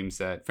 Two teams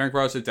that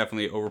Ferencvaros have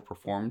definitely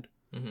overperformed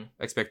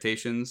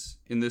expectations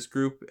in this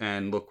group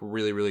and look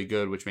really, really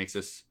good, which makes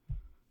this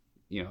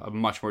a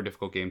much more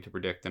difficult game to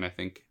predict than I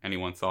think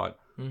anyone thought.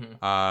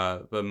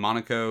 But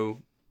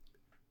Monaco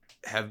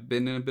have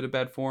been in a bit of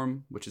bad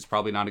form, which is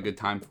probably not a good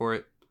time for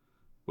it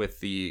with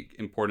the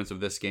importance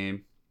of this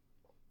game.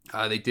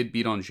 They did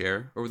beat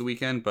Angers over the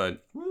weekend,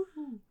 but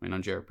I mean,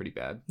 Angers are pretty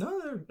bad.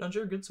 No,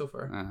 Angers are good so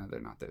far. They're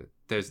not.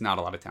 There's not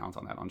a lot of talent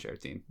on that Angers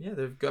team. Yeah,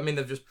 they're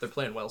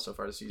playing well so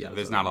far this season. Yeah,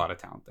 there's not a lot of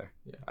talent there.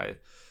 Yeah.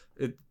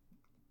 I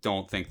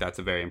don't think that's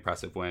a very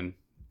impressive win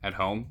at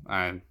home.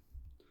 I'm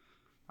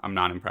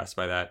not impressed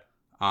by that.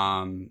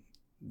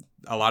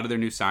 A lot of their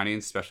new signings,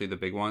 especially the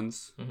big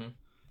ones.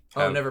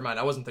 Never mind.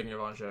 I wasn't thinking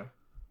of Angers.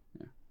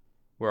 Yeah.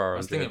 Where are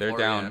Angers? They're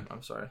down.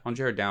 I'm sorry.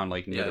 Angers are down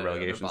near the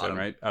relegation zone,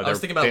 right? I was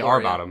thinking about they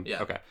Lorient. are bottom.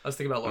 Yeah. Okay. I was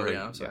thinking about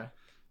Lorient. I'm sorry.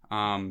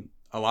 Yeah.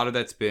 A lot of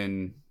that's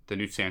been the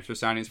new transfer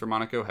signings for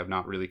Monaco have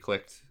not really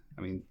clicked.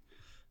 I mean,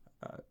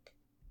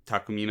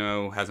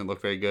 Takumino hasn't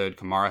looked very good.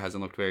 Kamara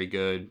hasn't looked very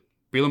good.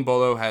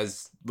 Brillambolo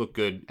has looked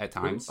good at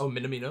times. Oh,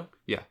 Minamino?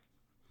 Yeah.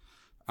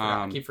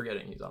 I keep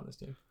forgetting he's on this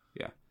team.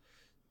 Yeah.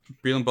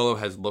 Brillambolo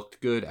has looked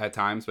good at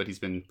times, but he's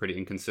been pretty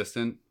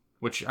inconsistent,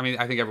 which, I mean,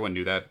 I think everyone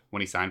knew that when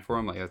he signed for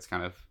him. That's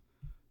kind of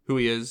who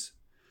he is.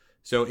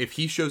 So if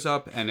he shows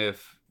up and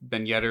if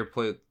Ben Yedder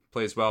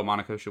plays well,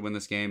 Monaco should win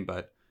this game,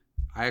 but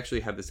I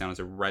actually have this down as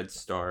a Red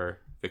Star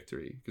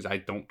victory because I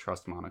don't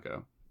trust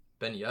Monaco.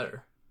 Ben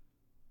Yedder.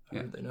 How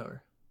did they know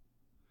her?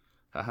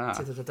 Haha.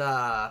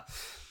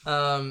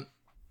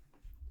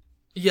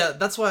 Yeah,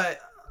 that's why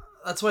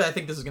I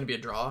think this is going to be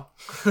a draw.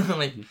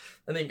 I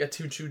think a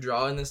 2-2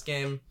 draw in this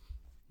game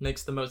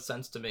makes the most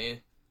sense to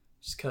me.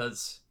 Just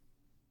because,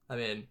 I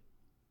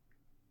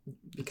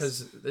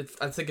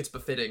think it's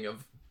befitting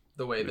of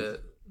the way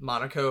that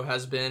Monaco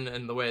has been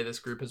and the way this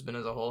group has been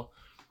as a whole.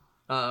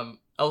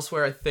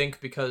 Elsewhere, I think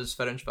because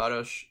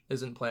Ferencvaros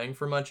isn't playing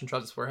for much and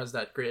Trabzonspor has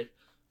that great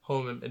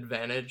home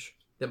advantage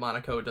that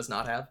Monaco does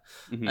not have,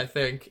 I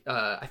think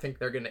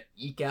they're going to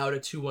eke out a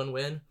 2-1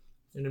 win.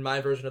 And in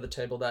my version of the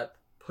table, that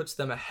puts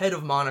them ahead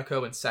of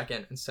Monaco in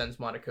second and sends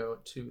Monaco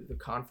to the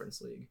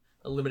Conference League,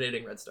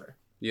 eliminating Red Star.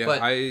 Yeah, but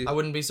I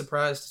wouldn't be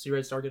surprised to see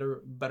Red Star get a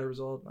better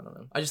result. I don't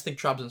know. I just think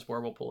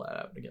Trabzonspor will pull that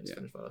out against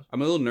Ferencvaros.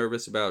 I'm a little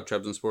nervous about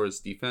Trabzonspor's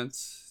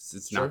defense.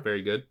 It's not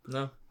very good.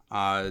 No.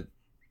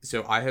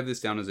 So I have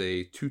this down as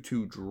a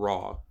 2-2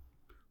 draw,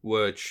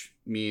 which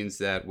means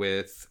that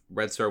with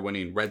Red Star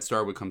winning, Red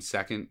Star would come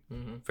second.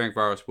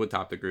 Ferencvaros would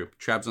top the group.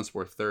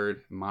 Trabzonspor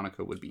third.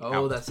 Monaco would be out.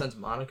 Oh, that sends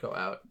Monaco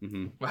out.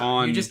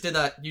 Wow, you just did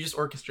that. You just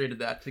orchestrated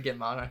that to get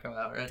Monaco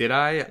out, right? Did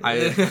I?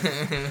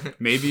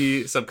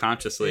 Maybe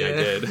subconsciously I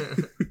did.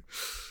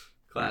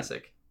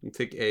 Classic. We'll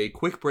take a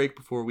quick break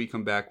before we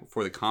come back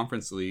for the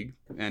Conference League,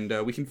 and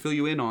we can fill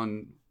you in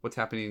on what's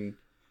happening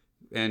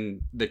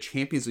in the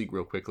Champions League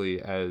real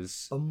quickly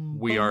as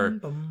we are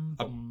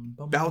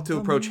about to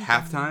approach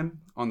halftime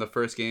on the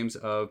first games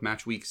of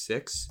Matchweek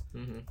 6.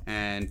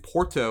 And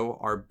Porto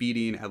are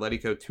beating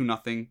Atletico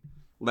 2-0.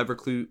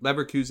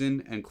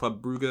 Leverkusen and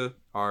Club Brugge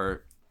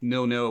are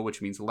 0-0,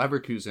 which means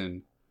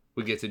Leverkusen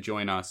would get to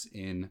join us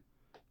in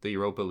the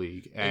Europa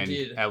League. And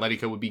Indeed.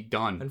 Atletico would be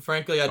done. And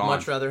frankly, I'd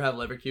much rather have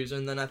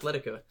Leverkusen than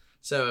Atletico.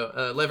 So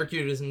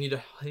Leverkusen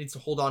needs to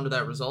hold on to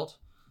that result.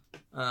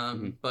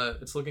 But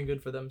it's looking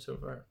good for them so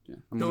far.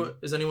 Yeah.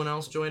 Is anyone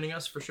else joining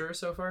us for sure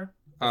so far?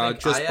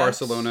 Just Ajax,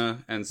 Barcelona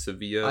and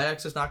Sevilla.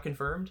 Ajax is not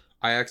confirmed?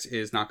 Ajax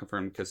is not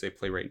confirmed because they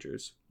play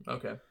Rangers.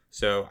 Okay.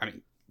 So, I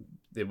mean,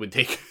 it would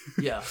take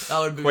that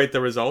would be quite the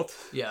result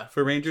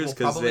for Rangers.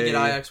 We'll probably get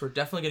Ajax. We're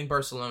definitely getting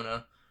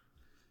Barcelona.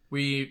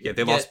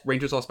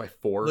 Rangers lost by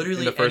 4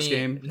 in the first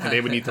game, and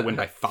they would need to win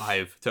by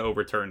 5 to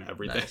overturn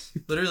everything. Nice.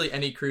 Literally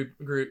any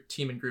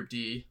team in Group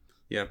D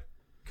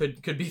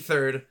could be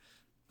third.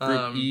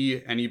 Group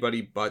E,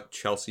 anybody but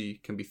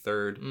Chelsea can be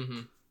third.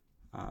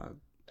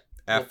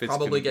 F, we'll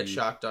probably get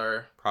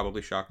Shakhtar.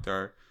 Probably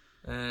Shakhtar.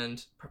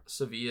 And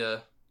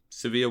Sevilla.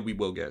 Sevilla we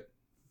will get.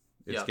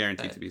 It's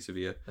guaranteed to be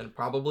Sevilla. And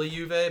probably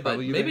Juve, but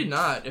maybe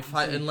not. If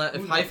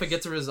Haifa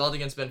gets a result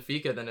against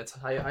Benfica, then it's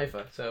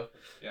Haifa. So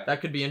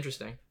that could be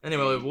interesting.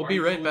 Anyway, we'll be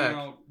right back.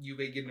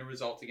 Juve getting a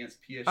result against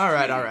PSG. All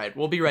right.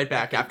 We'll be right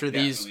back after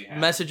these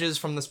messages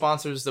from the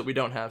sponsors that we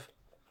don't have.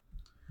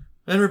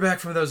 And we're back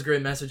from those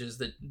great messages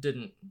that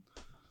didn't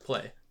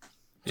play.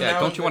 So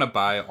don't you want to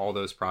buy all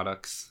those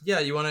products? Yeah,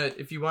 if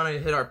you want to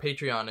hit our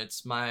Patreon,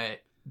 it's my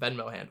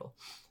Venmo handle.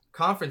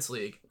 Conference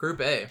League,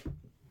 Group A.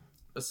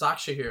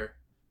 Başakşehir,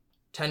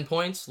 10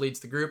 points, leads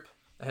the group.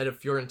 ahead of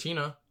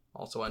Fiorentina,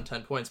 also on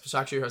 10 points.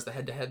 Başakşehir has the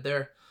head-to-head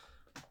there.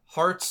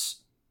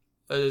 Hearts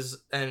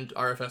and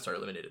RFS are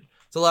eliminated.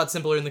 It's a lot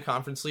simpler in the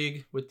Conference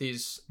League with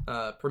these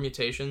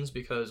permutations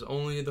because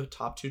only the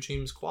top 2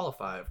 teams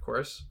qualify, of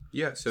course.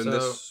 Yeah, so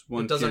this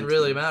one it doesn't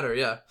really matter,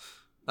 yeah.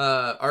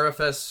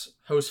 RFS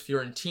hosts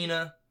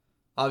Fiorentina.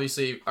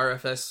 Obviously,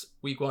 RFS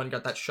week 1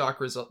 got that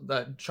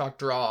shock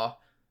draw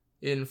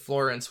in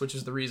Florence, which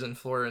is the reason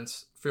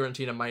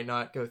Fiorentina might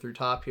not go through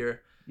top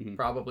here,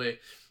 probably.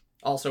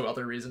 Also,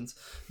 other reasons.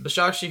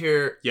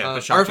 Başakşehir,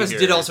 RFS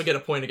did also get a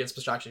point against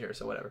Başakşehir,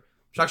 so whatever.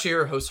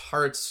 Başakşehir hosts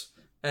Hearts,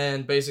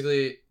 and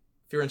basically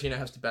Fiorentina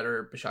has to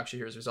better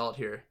Başakşehir's result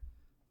here.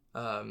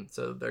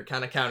 So they're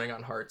kind of counting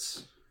on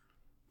Hearts.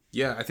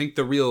 Yeah, I think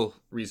the real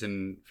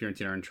reason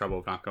Fiorentina are in trouble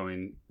of not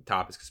going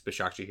top is because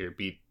Başakşehir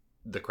beat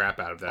the crap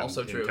out of them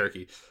in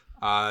Turkey.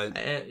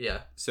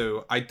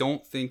 So I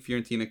don't think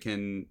Fiorentina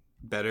can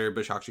better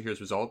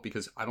Başakşehir's result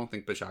because I don't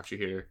think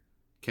Başakşehir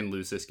can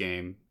lose this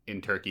game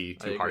in Turkey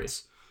to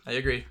Hearts. I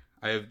agree.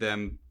 I have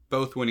them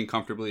both winning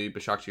comfortably.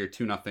 Başakşehir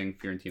 2-0,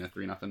 Fiorentina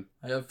 3-0.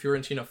 I have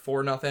Fiorentina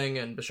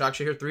 4-0 and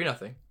Başakşehir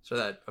 3-0. So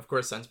that, of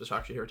course, sends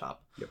Başakşehir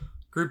top. Yep.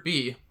 Group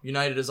B,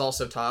 United is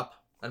also top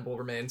and will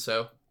remain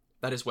so.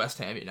 That is West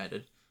Ham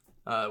United.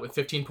 With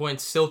 15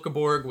 points,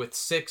 Silkeborg with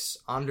 6,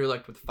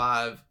 Anderlecht with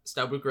 5,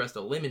 Steaua Bucharest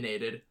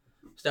eliminated.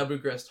 Steaua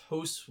Bucharest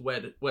hosts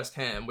West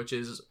Ham, which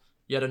is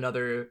yet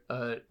another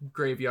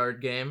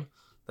graveyard game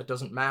that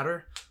doesn't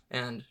matter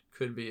and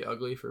could be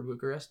ugly for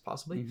Bucharest,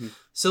 possibly.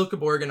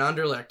 Silkeborg and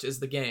Anderlecht is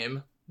the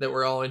game that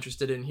we're all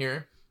interested in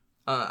here.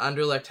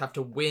 Anderlecht have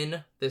to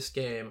win this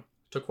game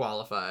to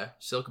qualify.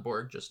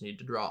 Silkeborg just need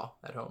to draw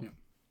at home.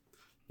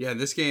 Yeah,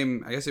 this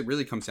game, I guess it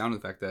really comes down to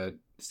the fact that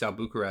Steaua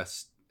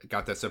Bucharest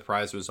got that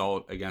surprise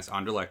result against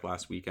Anderlecht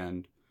last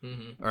weekend.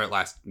 Or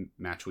last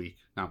match week,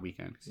 not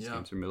weekend, because these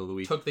games are middle of the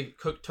week.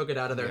 Took it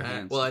out of their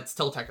hands. Well, it's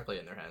still technically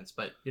in their hands,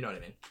 but you know what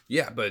I mean.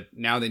 Yeah, but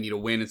now they need a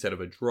win instead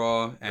of a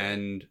draw.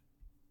 And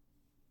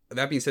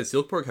that being said,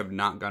 Silkeborg have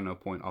not gotten a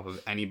point off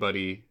of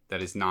anybody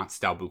that is not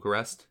Steaua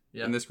Bucharest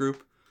in this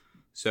group.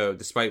 So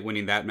despite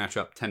winning that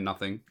matchup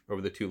 10-0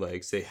 over the 2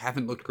 legs, they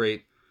haven't looked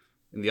great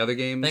in the other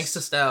games. Thanks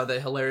to Steaua,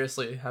 they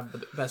hilariously have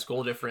the best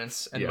goal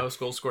difference and most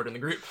goals scored in the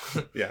group.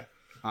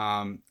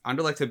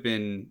 Anderlecht have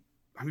been...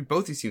 I mean,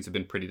 both these teams have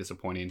been pretty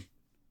disappointing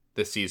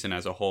this season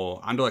as a whole.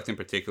 Anderlecht in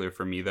particular,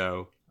 for me,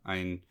 though, I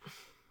mean,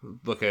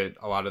 look at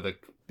a lot of the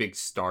big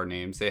star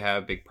names. They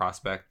have big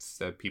prospects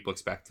that people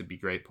expect to be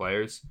great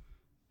players.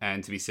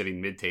 And to be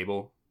sitting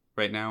mid-table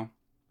right now,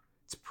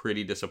 it's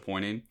pretty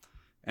disappointing.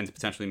 And to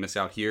potentially miss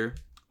out here,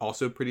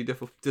 also pretty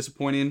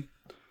disappointing.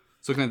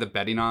 So looking at the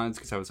betting odds,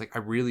 because I was like, I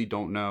really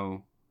don't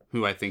know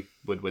who I think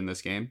would win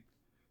this game.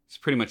 It's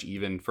pretty much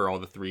even for all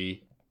the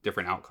 3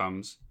 different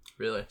outcomes.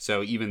 Really?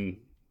 So even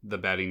the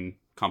betting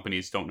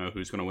companies don't know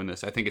who's going to win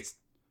this. I think it's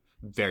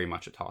very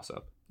much a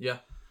toss-up. Yeah.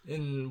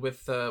 And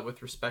with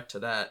respect to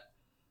that,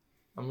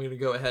 I'm going to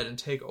go ahead and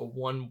take a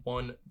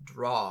 1-1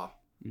 draw,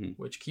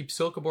 which keeps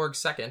Silkeborg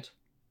second.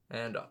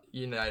 And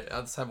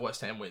I'll just have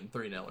West Ham win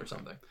 3-0 or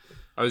something.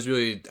 I was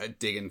really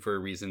digging for a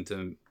reason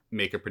to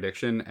make a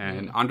prediction,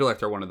 and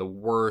Anderlecht are one of the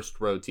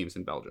worst road teams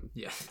in Belgium.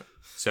 Yeah.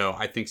 So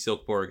I think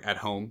Silkeborg at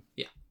home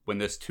win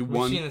this 2-1.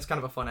 We've seen it's kind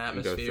of a fun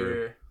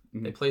atmosphere.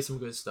 They play some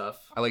good stuff.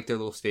 I like their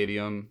little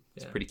stadium.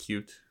 It's pretty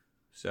cute.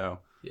 So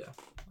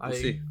we'll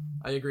see.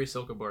 I agree.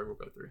 Silkeborg will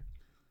go through.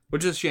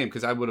 Which is a shame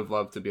because I would have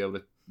loved to be able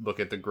to look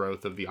at the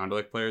growth of the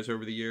Anderlecht players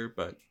over the year,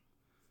 but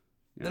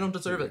they don't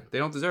deserve it. They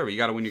don't deserve it. You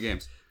got to win your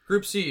games.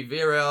 Group C,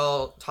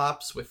 Villarreal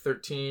tops with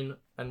 13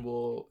 and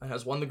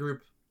has won the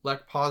group.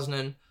 Lech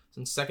Poznan is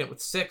in second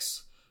with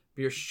 6.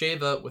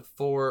 Beersheva with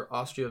 4.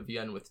 Austria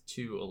Vienna with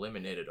 2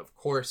 eliminated. Of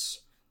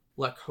course,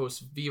 Lech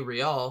hosts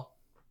Villarreal,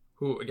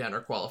 who again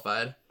are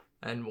qualified,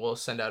 and will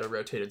send out a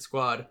rotated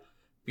squad.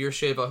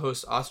 Beersheva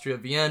hosts Austria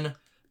Vienna,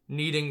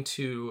 needing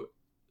to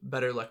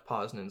better Lech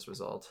Poznan's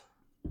result.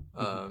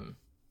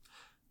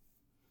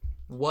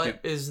 What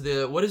is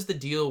the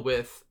deal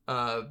with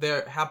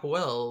their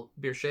Hapoel,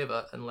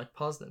 Beersheva, and Lech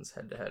Poznan's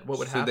head-to-head? What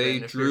would happen? So they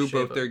drew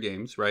both their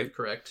games, right?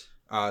 Correct.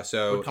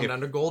 So it would come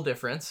down to goal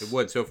difference. It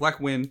would. So if Lech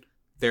win,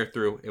 they're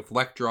through. If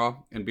Lech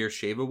draw and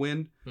Beersheva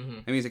win,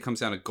 that means it comes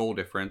down to goal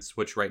difference,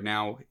 which right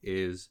now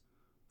is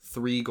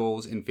 3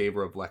 goals in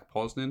favor of Lech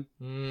Poznan.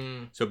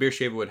 So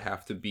Beersheva would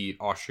have to beat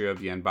Austria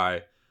Vienna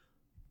by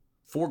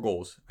 4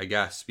 goals, I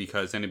guess,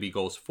 because then it'd be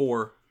goals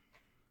 4.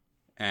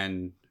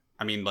 And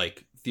I mean,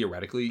 like,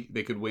 theoretically,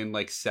 they could win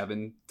like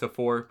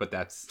 7-4, but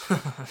that's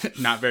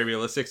not very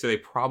realistic. So they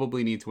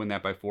probably need to win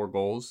that by 4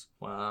 goals.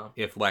 Wow.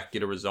 If Lech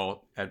get a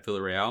result at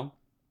Villarreal,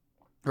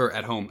 or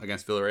at home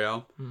against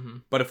Villarreal.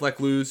 But if Lech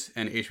lose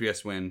and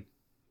HBS win,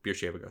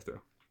 Beersheva go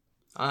through.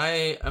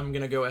 I am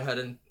going to go ahead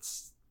and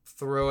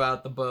throw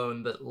out the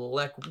bone that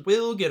Lech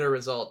will get a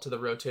result to the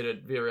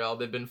rotated Villarreal.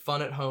 They've been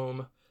fun at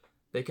home.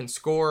 They can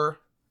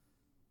score.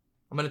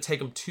 I'm going to take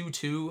them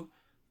 2-2,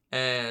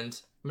 and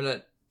I'm going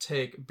to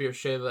take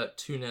Beersheva at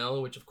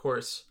 2-0, which of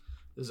course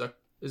is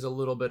a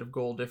little bit of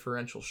goal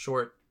differential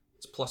short.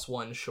 It's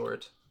 +1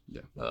 short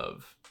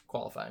of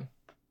qualifying.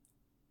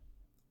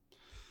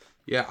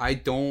 Yeah, I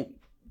don't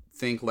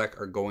think Lech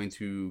are going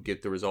to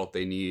get the result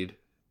they need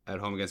at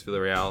home against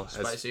Villarreal.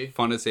 Spicy. As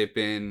fun as they've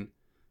been,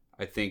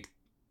 I think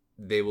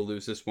they will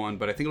lose this one,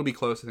 but I think it'll be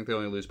close. I think they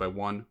only lose by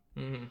 1.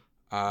 Mm-hmm.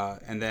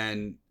 And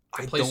then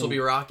the place will be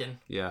rocking.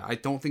 Yeah, I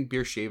don't think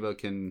Beersheva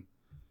can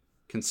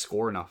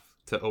score enough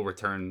to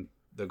overturn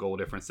the goal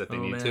difference that they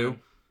need to.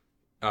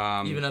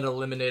 Even at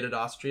eliminated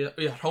Austria,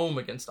 at home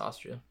against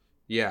Austria.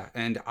 Yeah,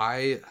 and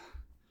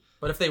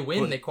But if they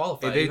win, they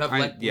qualify. You have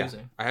Lech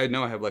losing. I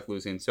have Lech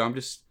losing. So I'm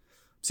just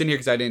sitting here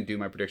because I didn't do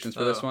my predictions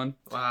for this one.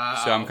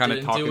 Wow. So I'm kind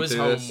of talking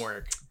through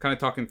homework. Kind of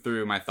talking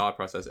through my thought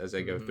process as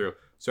I go through.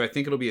 So I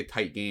think it'll be a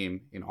tight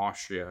game in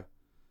Austria,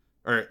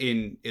 or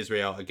in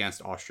Israel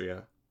against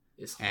Austria.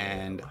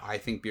 And I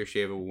think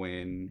Beersheva will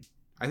win.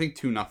 I think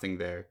 2-0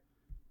 there.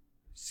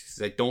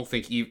 I don't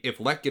think if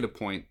Lech get a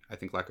point, I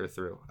think Lech are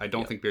through. I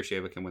don't think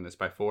Beersheva can win this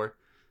by 4,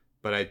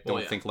 but I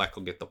don't think Lech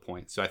will get the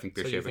point. So I think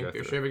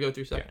Beersheva go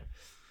through second. Yeah.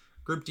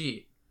 Group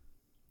D,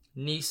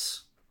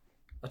 Nice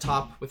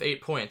atop with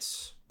 8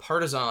 points.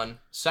 Partizan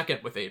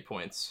second with 8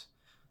 points.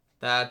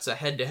 That's a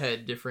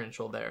head-to-head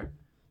differential there.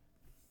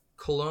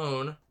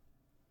 Cologne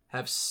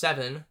have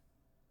 7,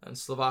 and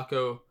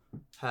Slovácko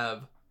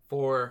have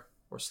 4,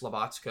 or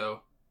Slovácko.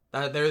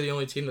 They're the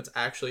only team that's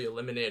actually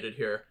eliminated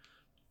here,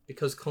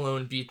 because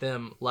Cologne beat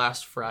them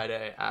last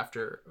Friday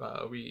after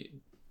we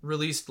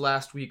released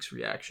last week's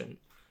reaction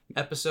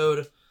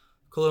episode.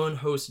 Cologne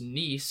hosts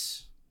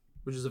Nice,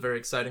 which is a very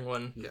exciting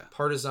one. Yeah.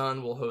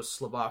 Partizan will host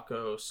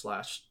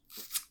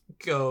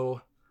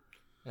Slovácko/Go.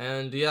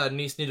 And yeah,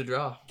 Nice need to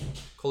draw.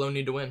 Cologne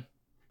need to win.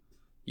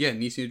 Yeah,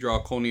 Nice need to draw.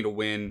 Cologne need to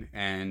win.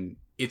 And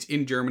it's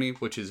in Germany,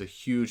 which is a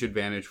huge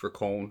advantage for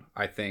Cologne,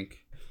 I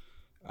think.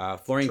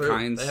 Florian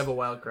Kainz. They have a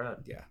wild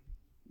crowd. Yeah.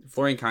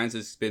 Florian Kainz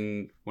has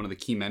been one of the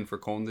key men for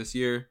Cologne this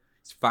year.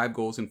 He's 5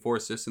 goals and 4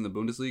 assists in the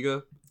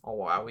Bundesliga. Oh,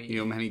 wow. You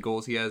know how many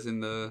goals he has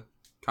in the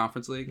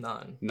Conference League?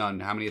 None.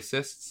 How many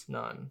assists?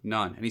 None.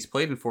 And he's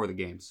played in 4 of the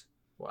games.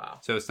 Wow.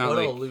 So it's not what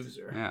like a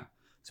loser. Yeah.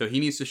 So he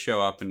needs to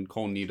show up, and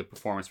Cologne need a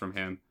performance from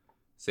him.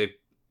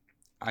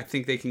 I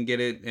think they can get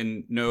it,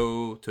 and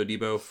no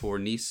Todibo for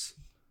Nice,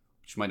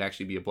 which might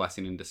actually be a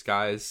blessing in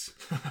disguise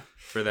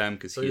for them,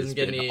 because so he's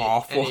been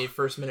awful. Any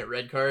first-minute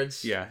red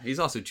cards? Yeah, he's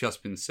also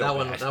just been so bad.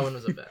 That one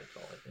was a bad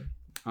call, I think.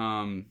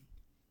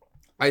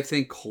 I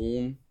think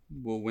Cologne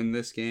will win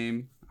this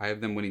game. I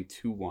have them winning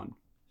 2-1.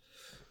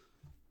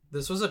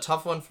 This was a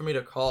tough one for me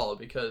to call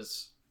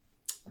because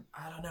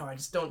I don't know. I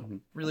just don't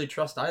really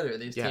trust either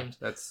of these teams.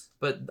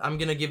 But I'm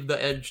going to give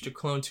the edge to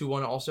Cologne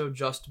 2-1 also,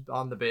 just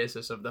on the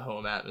basis of the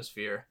home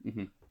atmosphere,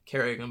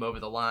 carrying them over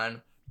the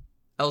line.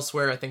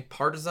 Elsewhere, I think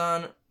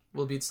Partizan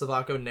will beat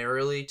Slovácko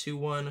narrowly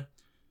 2-1,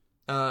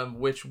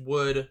 which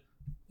would,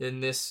 in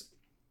this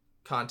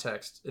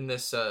context, in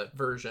this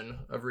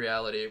version of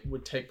reality,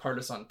 would take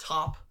Partizan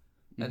top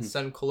and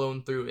send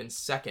Cologne through in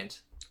second,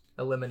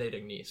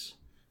 eliminating Nice.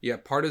 Yeah,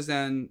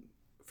 Partizan,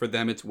 for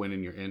them, it's win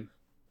and you're in.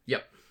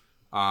 Yep.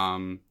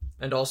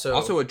 And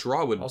also a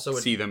draw would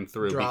see them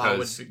through,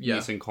 because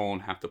Nice and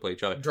Cologne have to play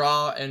each other.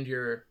 Draw and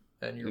you're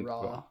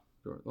raw.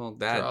 Well,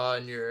 draw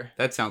and you're...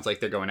 that sounds like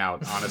they're going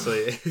out,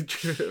 honestly.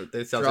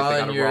 It sounds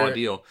like they got a raw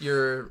deal.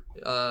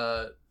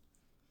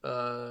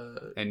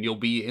 And you'll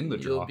be in the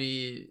draw. You'll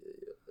be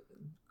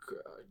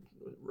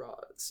raw.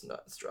 It's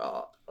not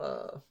draw.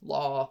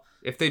 Law.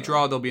 If they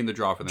draw, they'll be in the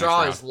draw for the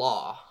draw next round. Is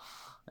law.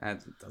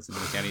 That doesn't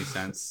make any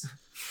sense.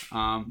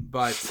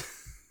 But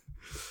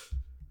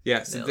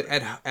yeah, so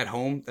at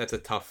home, that's a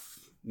tough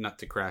nut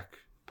to crack,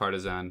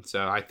 Partizan.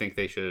 So I think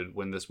they should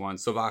win this one.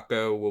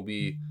 Slovácko will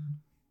be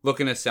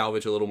looking to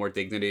salvage a little more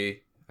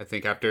dignity. I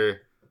think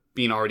after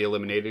being already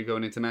eliminated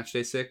going into match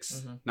day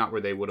 6, not where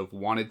they would have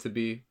wanted to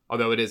be.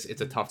 Although it's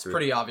a tough group.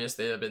 Pretty obvious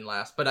they have been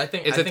last, but I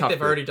think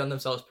they've already done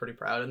themselves pretty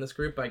proud in this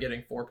group by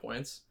getting 4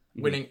 points,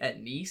 winning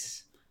at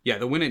Nice. Yeah,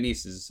 the win at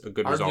Nice is a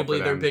good result for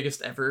them. Arguably their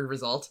biggest ever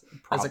result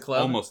as a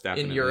club. Almost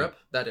definitely. In Europe,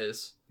 that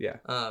is. Yeah.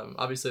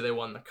 Obviously they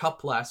won the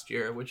cup last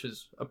year, which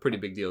is a pretty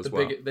big deal as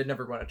well. They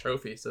never won a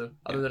trophy, so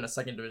other than a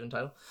second division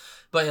title.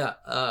 But yeah,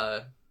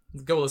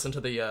 go listen to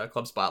the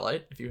club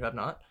spotlight if you have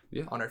not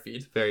on our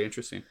feed. Very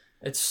interesting.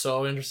 It's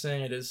so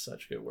interesting. It is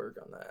such good work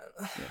on that.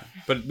 Yeah.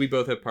 But we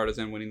both have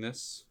Partizan winning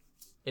this.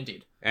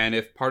 Indeed. And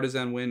if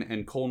Partizan win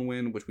and Cologne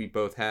win, which we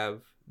both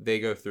have, they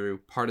go through.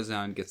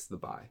 Partizan gets the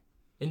bye.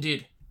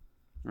 Indeed.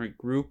 All right,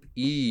 Group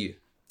E.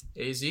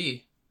 AZ.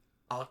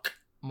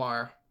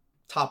 Alkmaar.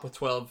 Top with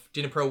 12.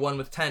 Dnipro 1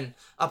 with 10.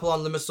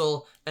 Apollon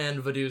Limassol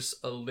and Vaduz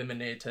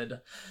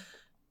eliminated.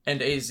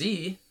 And AZ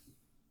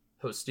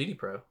hosts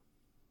Dnipro.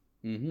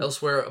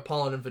 Elsewhere,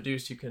 Apollon and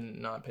Vaduz, you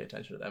can not pay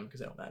attention to them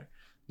because they don't matter.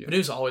 Yeah.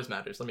 Vaduz always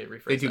matters. Let me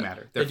rephrase They do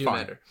matter. They do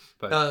matter.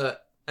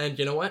 But... and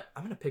you know what?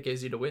 I'm going to pick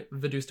AZ to win,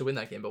 Vaduz to win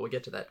that game, but we'll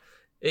get to that.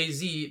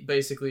 AZ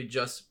basically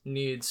just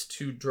needs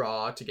to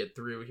draw to get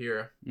through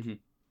here.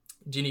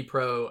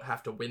 Dnipro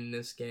have to win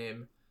this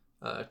game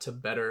to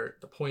better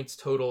the points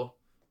total,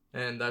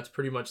 and that's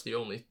pretty much the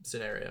only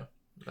scenario.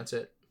 That's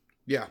it.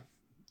 Yeah,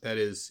 that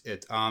is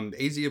it.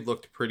 AZ have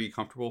looked pretty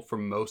comfortable for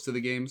most of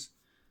the games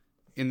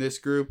in this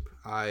group.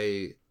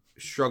 I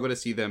struggle to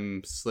see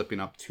them slipping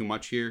up too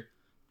much here.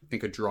 I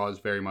think a draw is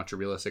very much a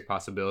realistic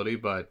possibility,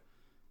 but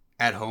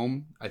at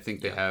home, I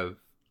think they have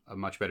a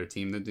much better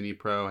team than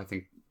Dnipro. I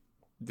think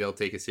they'll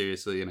take it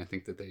seriously, and I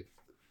think that they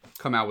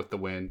come out with the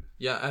win.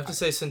 Yeah, I have to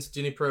say, since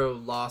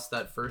Dnipro lost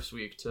that first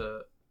week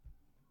to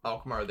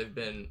Alkmaar,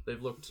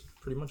 they've looked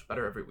pretty much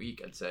better every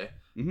week, I'd say.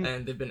 Mm-hmm.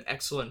 And they've been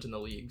excellent in the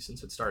league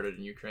since it started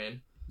in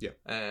Ukraine. Yeah.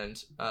 And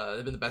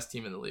they've been the best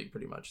team in the league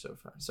pretty much so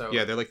far. So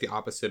yeah, they're like the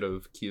opposite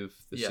of Kyiv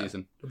this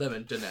season. Them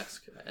and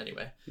Donetsk,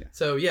 anyway. Yeah.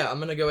 So, I'm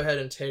going to go ahead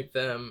and take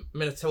them. I'm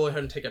going to go ahead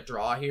and take a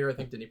draw here. I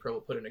think Dnipro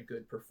will put in a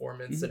good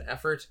performance and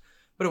effort,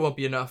 but it won't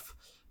be enough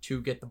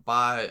to get the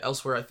bye.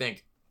 Elsewhere, I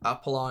think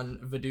Apollon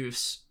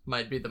Vaduz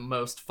might be the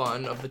most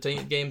fun of the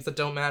games that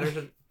don't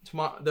matter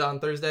on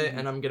Thursday,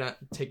 and I'm going to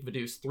take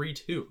Vaduz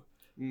 3-2.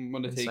 I'm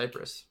going to take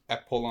Cyprus.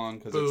 Apollon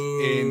because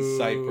it's in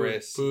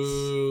Cyprus.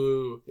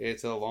 Boo.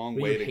 It's a long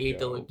We way to hate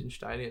the go.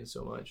 Liechtensteinians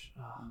so much.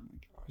 Oh my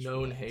gosh.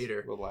 Known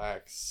hater.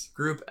 Relax.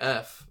 Group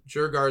F.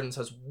 Djurgardens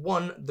has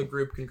won the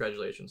group.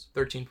 Congratulations.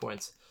 13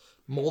 points.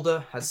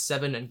 Molde has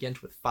 7 and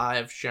Ghent with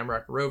 5.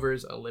 Shamrock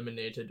Rovers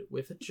eliminated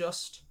with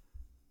just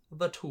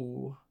the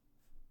 2,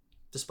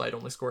 despite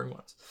only scoring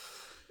once.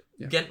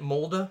 Yeah. Ghent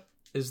Molde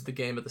is the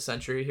game of the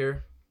century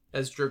here,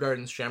 as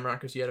Djurgardens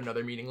Shamrock is yet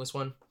another meaningless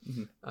one.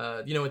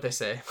 Mm-hmm. You know what they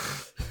say.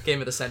 Game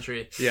of the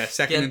century. Yeah,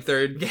 second and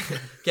third.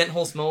 Ghent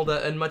Holst Molde,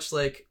 and much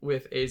like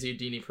with AZ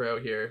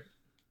Dnipro here,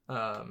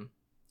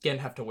 Ghent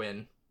have to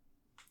win.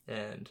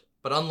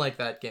 But unlike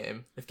that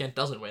game, if Ghent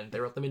doesn't win,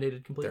 they're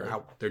eliminated completely. They're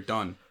out. They're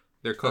done.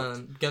 They're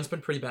cooked. Ghent's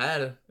been pretty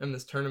bad in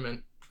this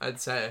tournament, I'd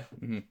say.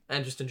 Mm-hmm.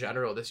 And just in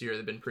general this year,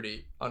 they've been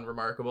pretty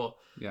unremarkable.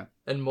 Yeah.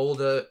 And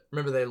Molde,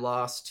 remember they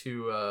lost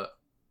to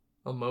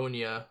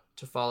Ammonia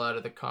to fall out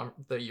of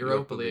the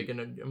Europa League,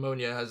 and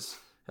Ammonia has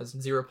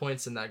 0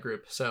 points in that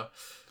group. So,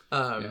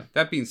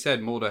 That being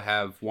said, Molde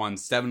have won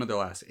 7 of their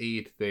last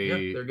 8.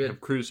 They they're good.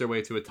 have cruised their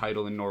way to a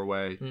title in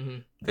Norway. Mm-hmm.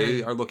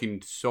 They are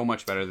looking so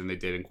much better than they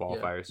did in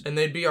qualifiers. Yeah. And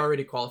they'd be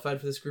already qualified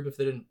for this group if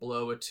they didn't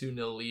blow a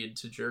 2-0 lead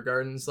to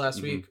Djurgardens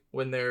last week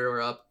when they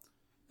were up.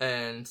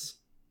 And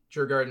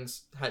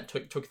Djurgardens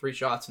took 3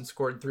 shots and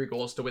scored 3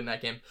 goals to win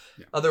that game.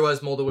 Yeah.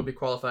 Otherwise, Molde would be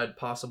qualified,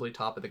 possibly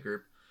top of the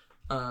group.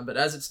 But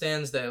as it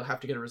stands, they'll have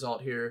to get a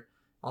result here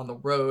on the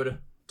road.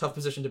 Tough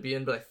position to be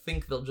in, but I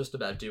think they'll just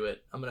about do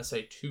it. I'm going to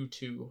say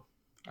 2-2.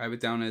 I have it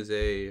down as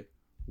a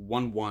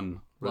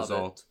 1-1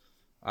 result.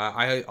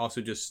 I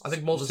also just, I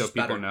think Molde's so just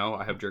people better. know,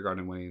 I have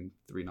Djurgården winning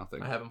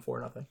 3-0. I have them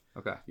 4-0.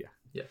 Okay, yeah.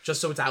 Yeah,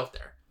 just so it's out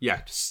there.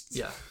 Yeah, just...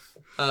 Yeah.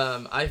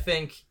 I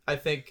think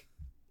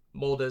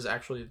Molde is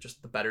actually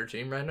just the better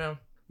team right now.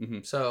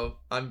 Mm-hmm. So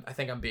I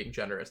think I'm being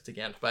generous to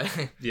Ghent, but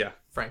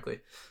frankly.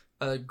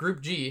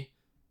 Group G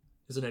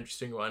is an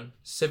interesting one.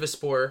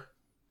 Sivasspor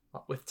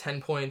with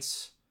 10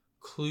 points.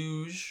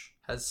 Cluj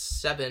has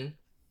 7.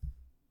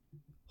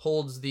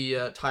 Holds the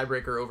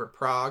tiebreaker over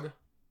Prague,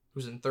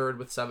 who's in 3rd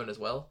with 7 as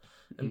well.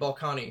 And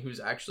Balkani, who's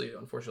actually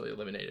unfortunately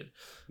eliminated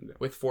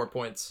with 4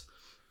 points.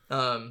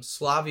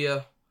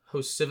 Slavia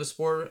hosts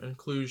Sivasspor and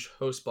Cluj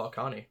hosts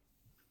Balkani.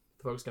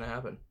 What the fuck's going to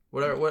happen?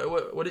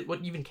 What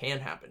even can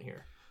happen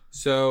here?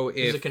 So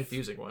this is a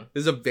confusing one.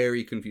 This is a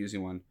very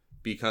confusing one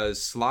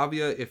because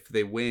Slavia, if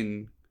they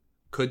win,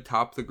 could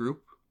top the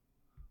group,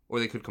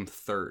 or they could come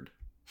 3rd.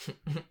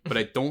 But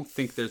I don't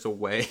think there's a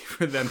way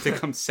for them to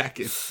come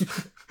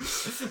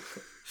 2nd.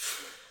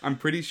 I'm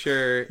pretty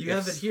sure you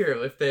have it here.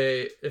 If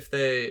they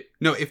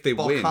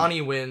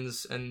Balkani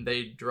wins and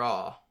they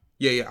draw.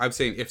 Yeah. I'm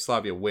saying if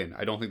Slavia win,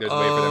 I don't think there's a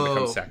way for them to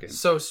come 2nd.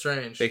 So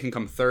strange. They can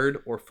come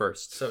 3rd or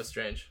 1st. So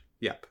strange.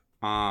 Yep.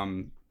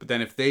 But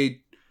then if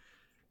they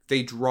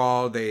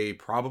draw, they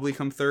probably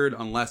come 3rd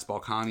unless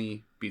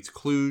Balkani beats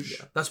Cluj.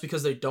 Yeah. That's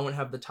because they don't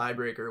have the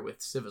tiebreaker with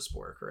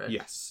Sivasspor, correct?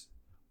 Yes.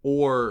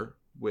 Or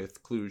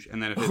with Cluj,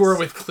 and then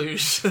with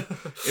Cluj,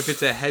 if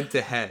it's a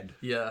head-to-head,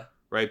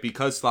 right?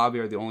 Because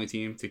Slavia are the only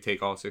team to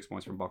take all 6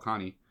 points from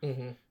Balkani,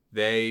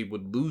 they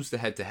would lose the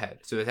head-to-head.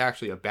 So it's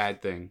actually a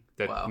bad thing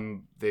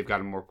that they've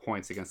gotten more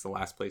points against the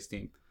last place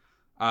team.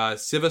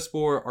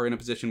 Sivasspor are in a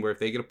position where if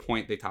they get a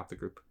point, they top the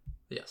group.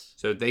 Yes.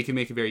 So they can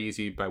make it very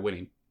easy by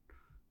winning,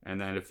 and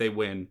then if they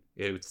win,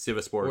 it's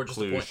Sivasspor,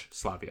 Cluj,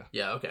 Slavia.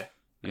 Yeah. Okay.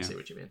 I see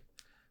what you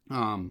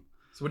mean.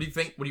 So what do you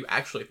think? What do you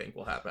actually think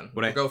will happen?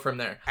 We'll go from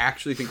there.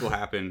 Actually think will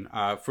happen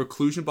for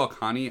Cluj and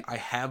Balkani. I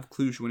have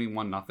Cluj winning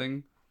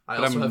 1-0. I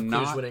also have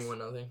Cluj winning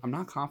 1-0. I'm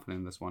not confident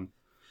in this one.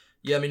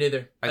 Yeah, me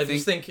neither. I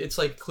just think it's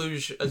like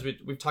Cluj, as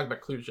we've talked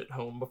about Cluj at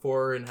home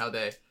before, and how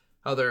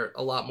they're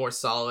a lot more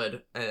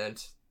solid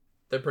and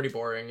they're pretty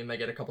boring, and they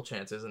get a couple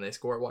chances and they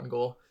score 1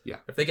 goal. Yeah.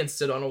 If they can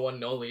sit on a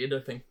 1-0 lead, I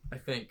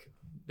think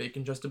they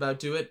can just about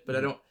do it. But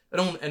I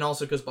don't, and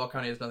also because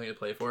Balkani has nothing to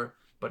play for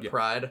but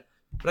pride.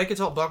 But I could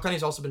tell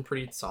Balkani's also been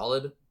pretty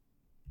solid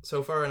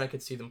so far, and I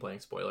could see them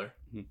playing spoiler.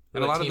 Mm-hmm.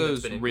 And a lot of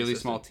those really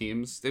small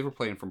teams, they were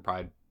playing from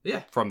pride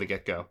from the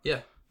get-go. Yeah.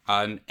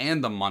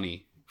 And the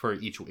money for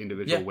each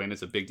individual win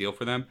is a big deal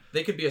for them.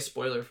 They could be a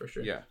spoiler for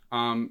sure. Yeah.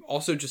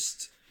 Also,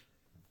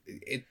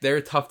 they're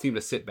a tough team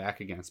to sit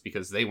back against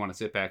because they want to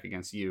sit back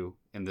against you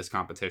in this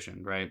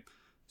competition, right?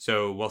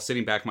 So while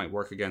sitting back might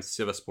work against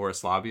Sivaspor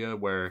Slavia,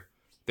 where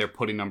they're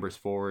putting numbers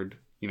forward,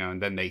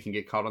 and then they can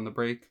get caught on the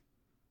break,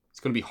 it's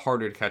going to be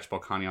harder to catch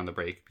Balkany on the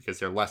break because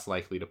they're less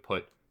likely to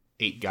put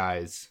 8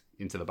 guys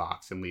into the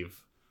box and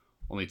leave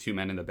only 2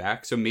 men in the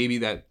back. So maybe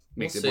that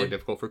makes it more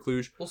difficult for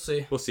Cluj.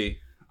 We'll see.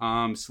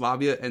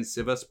 Slavia and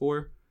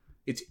Sivaspor,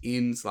 it's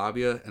in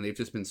Slavia, and they've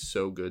just been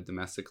so good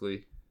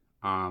domestically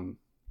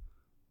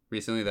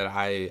recently that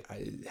I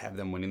have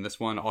them winning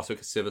this one. Also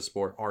because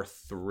Sivaspor are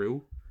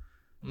through.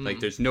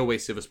 Like, there's no way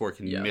Sivaspor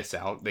can miss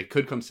out. They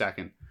could come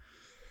second.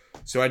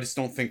 So I just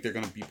don't think they're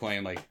going to be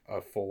playing, like, a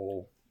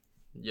full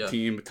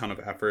team, a ton of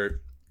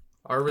effort.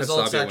 Our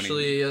results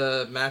actually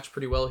match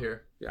pretty well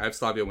here. Yeah, I have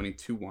Slavia winning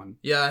 2-1.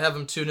 Yeah, I have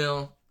them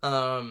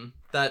 2-0.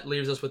 That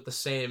leaves us with the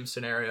same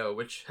scenario,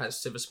 which has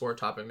Sivaspor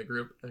topping the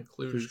group and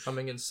Cluj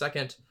coming in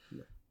second,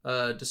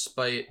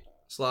 despite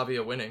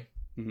Slavia winning,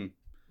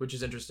 which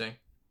is interesting.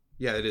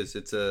 Yeah, it is.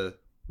 It's a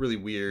really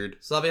weird.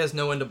 Slavia has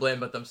no one to blame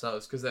but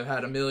themselves because they've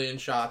had a million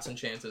shots and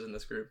chances in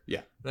this group.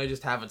 Yeah. And they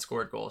just haven't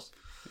scored goals.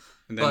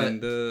 And then in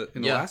the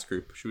last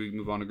group, should we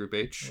move on to Group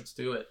H? Let's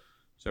do it.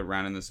 So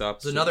rounding this up.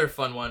 It's another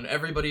fun one.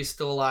 Everybody's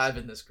still alive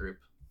in this group.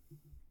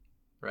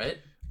 Right?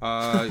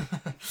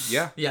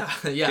 Yeah. Yeah.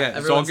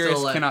 Everyone's still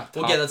alive. Cannot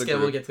top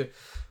we'll get to.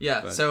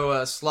 Yeah. But. So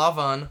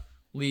Slavan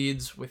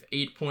leads with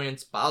 8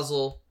 points.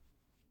 Basel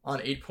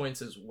on 8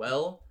 points as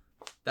well.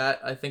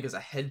 That I think is a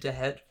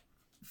head-to-head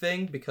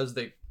thing because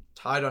they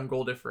tied on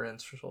goal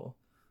differential,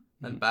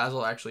 and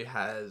Basel actually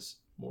has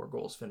more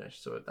goals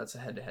finished, so that's a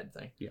head-to-head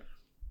thing. Yeah.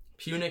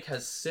 Punic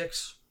has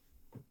 6.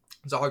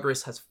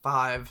 Zalgiris has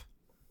 5.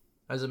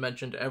 As I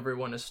mentioned,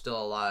 everyone is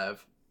still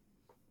alive.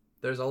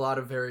 There's a lot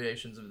of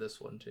variations of this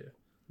one too.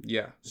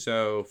 Yeah.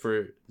 So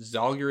for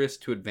Zalgiris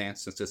to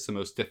advance, since it's the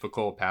most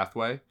difficult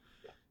pathway,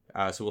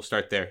 so we'll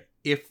start there.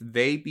 If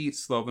they beat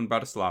Slovan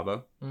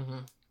Bratislava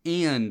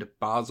and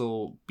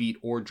Basel beat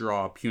or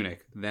draw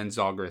Punic, then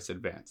Zalgiris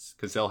advance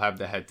because they'll have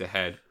the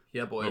head-to-head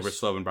over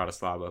Slovan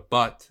Bratislava,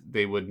 but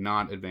they would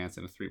not advance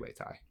in a 3-way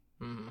tie.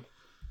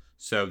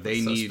 So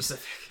they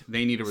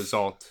need a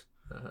result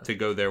to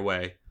go their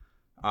way.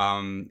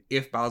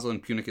 If Basel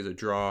and Punic is a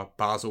draw,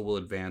 Basel will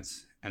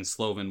advance, and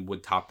Slovan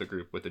would top the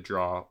group with a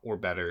draw or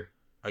better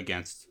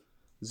against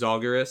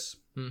Zalgiris.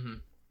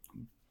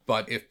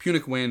 But if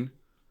Punic win,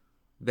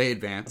 they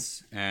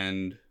advance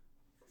and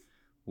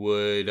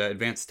would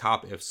advance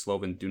top if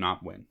Slovan do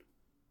not win.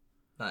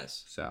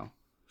 Nice. So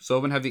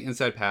Slovan have the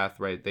inside path,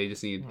 right? They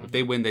just need if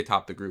they win, they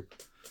top the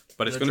group.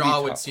 But it's going to be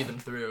draw would see them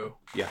through.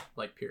 Yeah.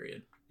 Like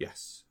period.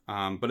 Yes.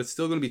 But it's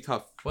still going to be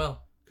tough.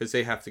 Well, because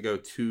they have to go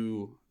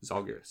to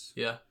Zalgiris.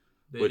 Yeah,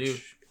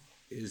 which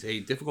is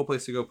a difficult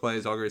place to go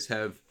play. Zalgiris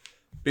have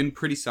been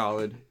pretty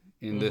solid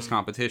in this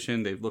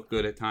competition. They've looked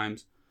good at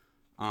times.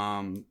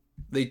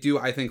 They do,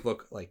 I think,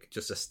 look like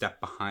just a step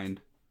behind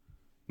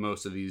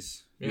most of the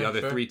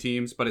other 3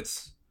 teams, but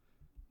it's,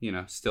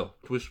 still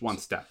just one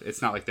step.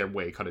 It's not like they're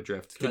way cut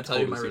adrift. Can I tell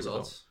you my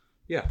results?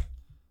 Yeah.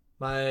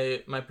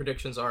 My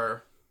predictions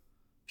are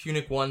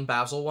Punic 1,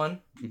 Basel 1.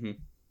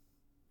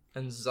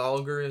 And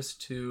Zalgiris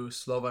 2,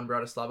 Slovan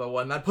Bratislava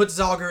 1. That puts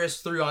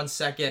Zalgiris through on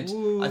second.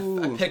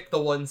 I picked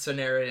the one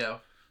scenario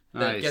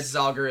that gets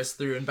Zalgiris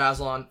through and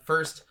Basel on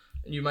first.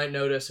 And you might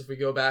notice if we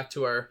go back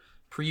to our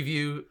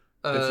preview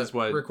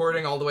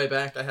recording all the way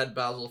back, I had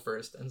Basel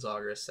first and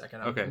Zalgiris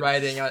second. I'm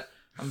writing it.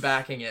 I'm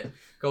backing it.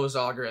 Go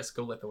Zalgiris,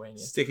 go Lithuania.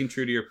 Sticking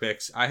true to your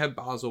picks. I have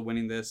Basel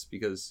winning this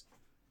because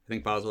I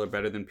think Basel are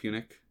better than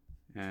Punic.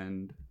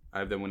 And I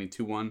have them winning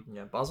 2-1.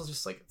 Yeah, Basel's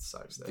just like, it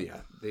sucks though. Yeah,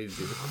 they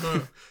do.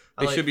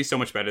 They should be so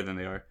much better than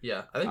they are.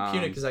 Yeah, I think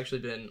Punic has actually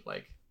been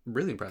like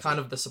really impressive. Kind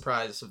of the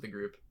surprise of the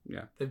group.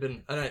 Yeah, they've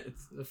been. I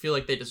feel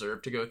like they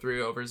deserve to go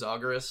through over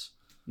Zalgiris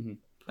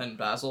and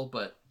Basel,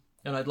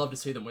 and I'd love to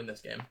see them win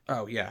this game.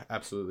 Oh yeah,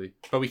 absolutely.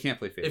 But we can't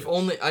play favorites. If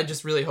only, I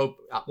just really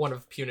hope one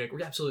of Punic.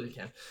 We absolutely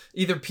can.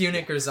 Either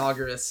Punic or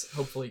Zalgiris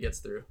hopefully gets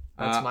through.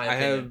 That's my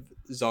opinion. I have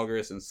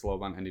Zalgiris and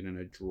Slovan ending in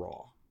a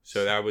draw.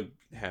 So that would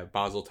have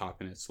Basel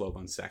topping it,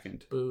 Slovan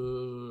second.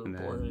 Boo, and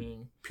then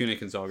boring.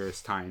 Punic and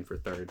Zalgiris tying for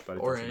third, but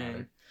it doesn't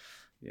matter.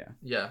 Yeah.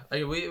 Yeah.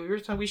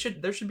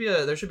 There should be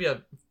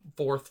a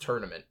 4th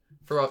tournament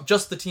for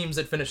just the teams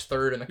that finish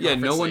third in the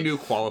conference. Yeah, no one league. New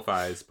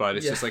qualifies, but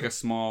it's just like a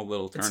small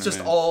little tournament. It's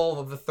just all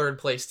of the 3rd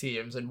place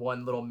teams in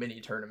one little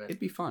mini tournament. It'd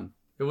be fun.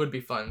 It would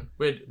be fun.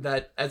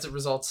 That as the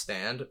results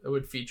stand, it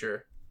would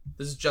feature.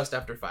 This is just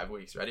after 5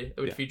 weeks. Ready? It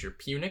would feature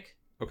Punic.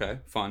 Okay.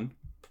 Fun.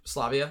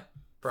 Slavia.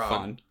 Prague.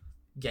 Fun.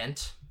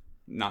 Gent.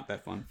 Not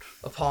that fun.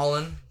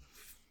 Apollon.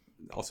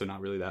 Also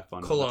not really that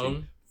fun.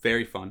 Cologne.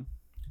 Very fun.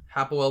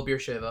 Hapoel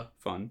Beersheva.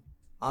 Fun.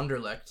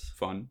 Anderlecht.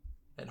 Fun.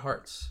 And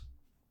Hearts.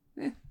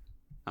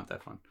 Not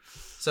that fun.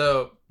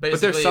 So basically,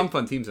 but there's some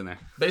fun teams in there.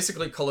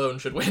 Basically, Cologne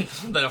should win.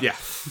 Though. Yeah.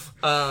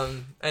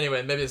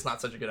 Anyway, maybe it's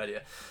not such a good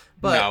idea.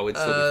 But no, it's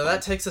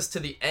that takes us to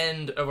the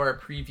end of our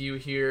preview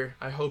here.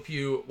 I hope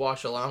you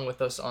watch along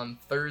with us on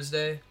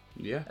Thursday.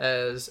 Yeah.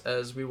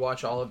 As we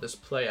watch all of this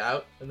play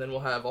out, and then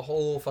we'll have a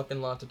whole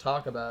fucking lot to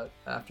talk about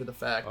after the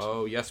fact.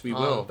 Oh, yes, we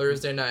will.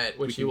 Thursday night,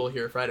 which you will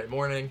hear Friday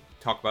morning.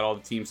 Talk about all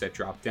the teams that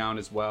dropped down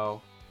as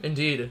well.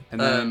 Indeed. And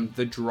then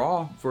the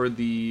draw for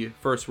the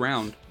first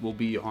round will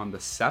be on the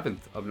 7th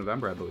of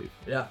November, I believe.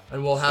 Yeah,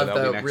 and we'll So have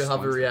that'll be next we'll have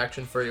a Wednesday.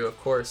 reaction for you, of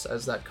course,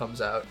 as that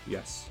comes out.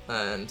 Yes.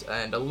 And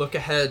a look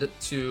ahead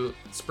to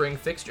spring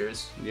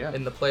fixtures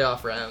in the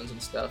playoff rounds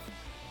and stuff.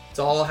 It's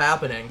all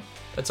happening.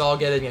 It's all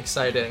getting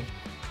exciting.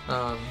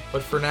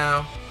 But for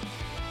now,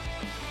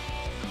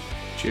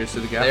 Cheers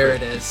to the gaffer. there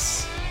it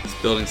is. It's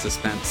building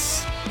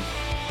suspense.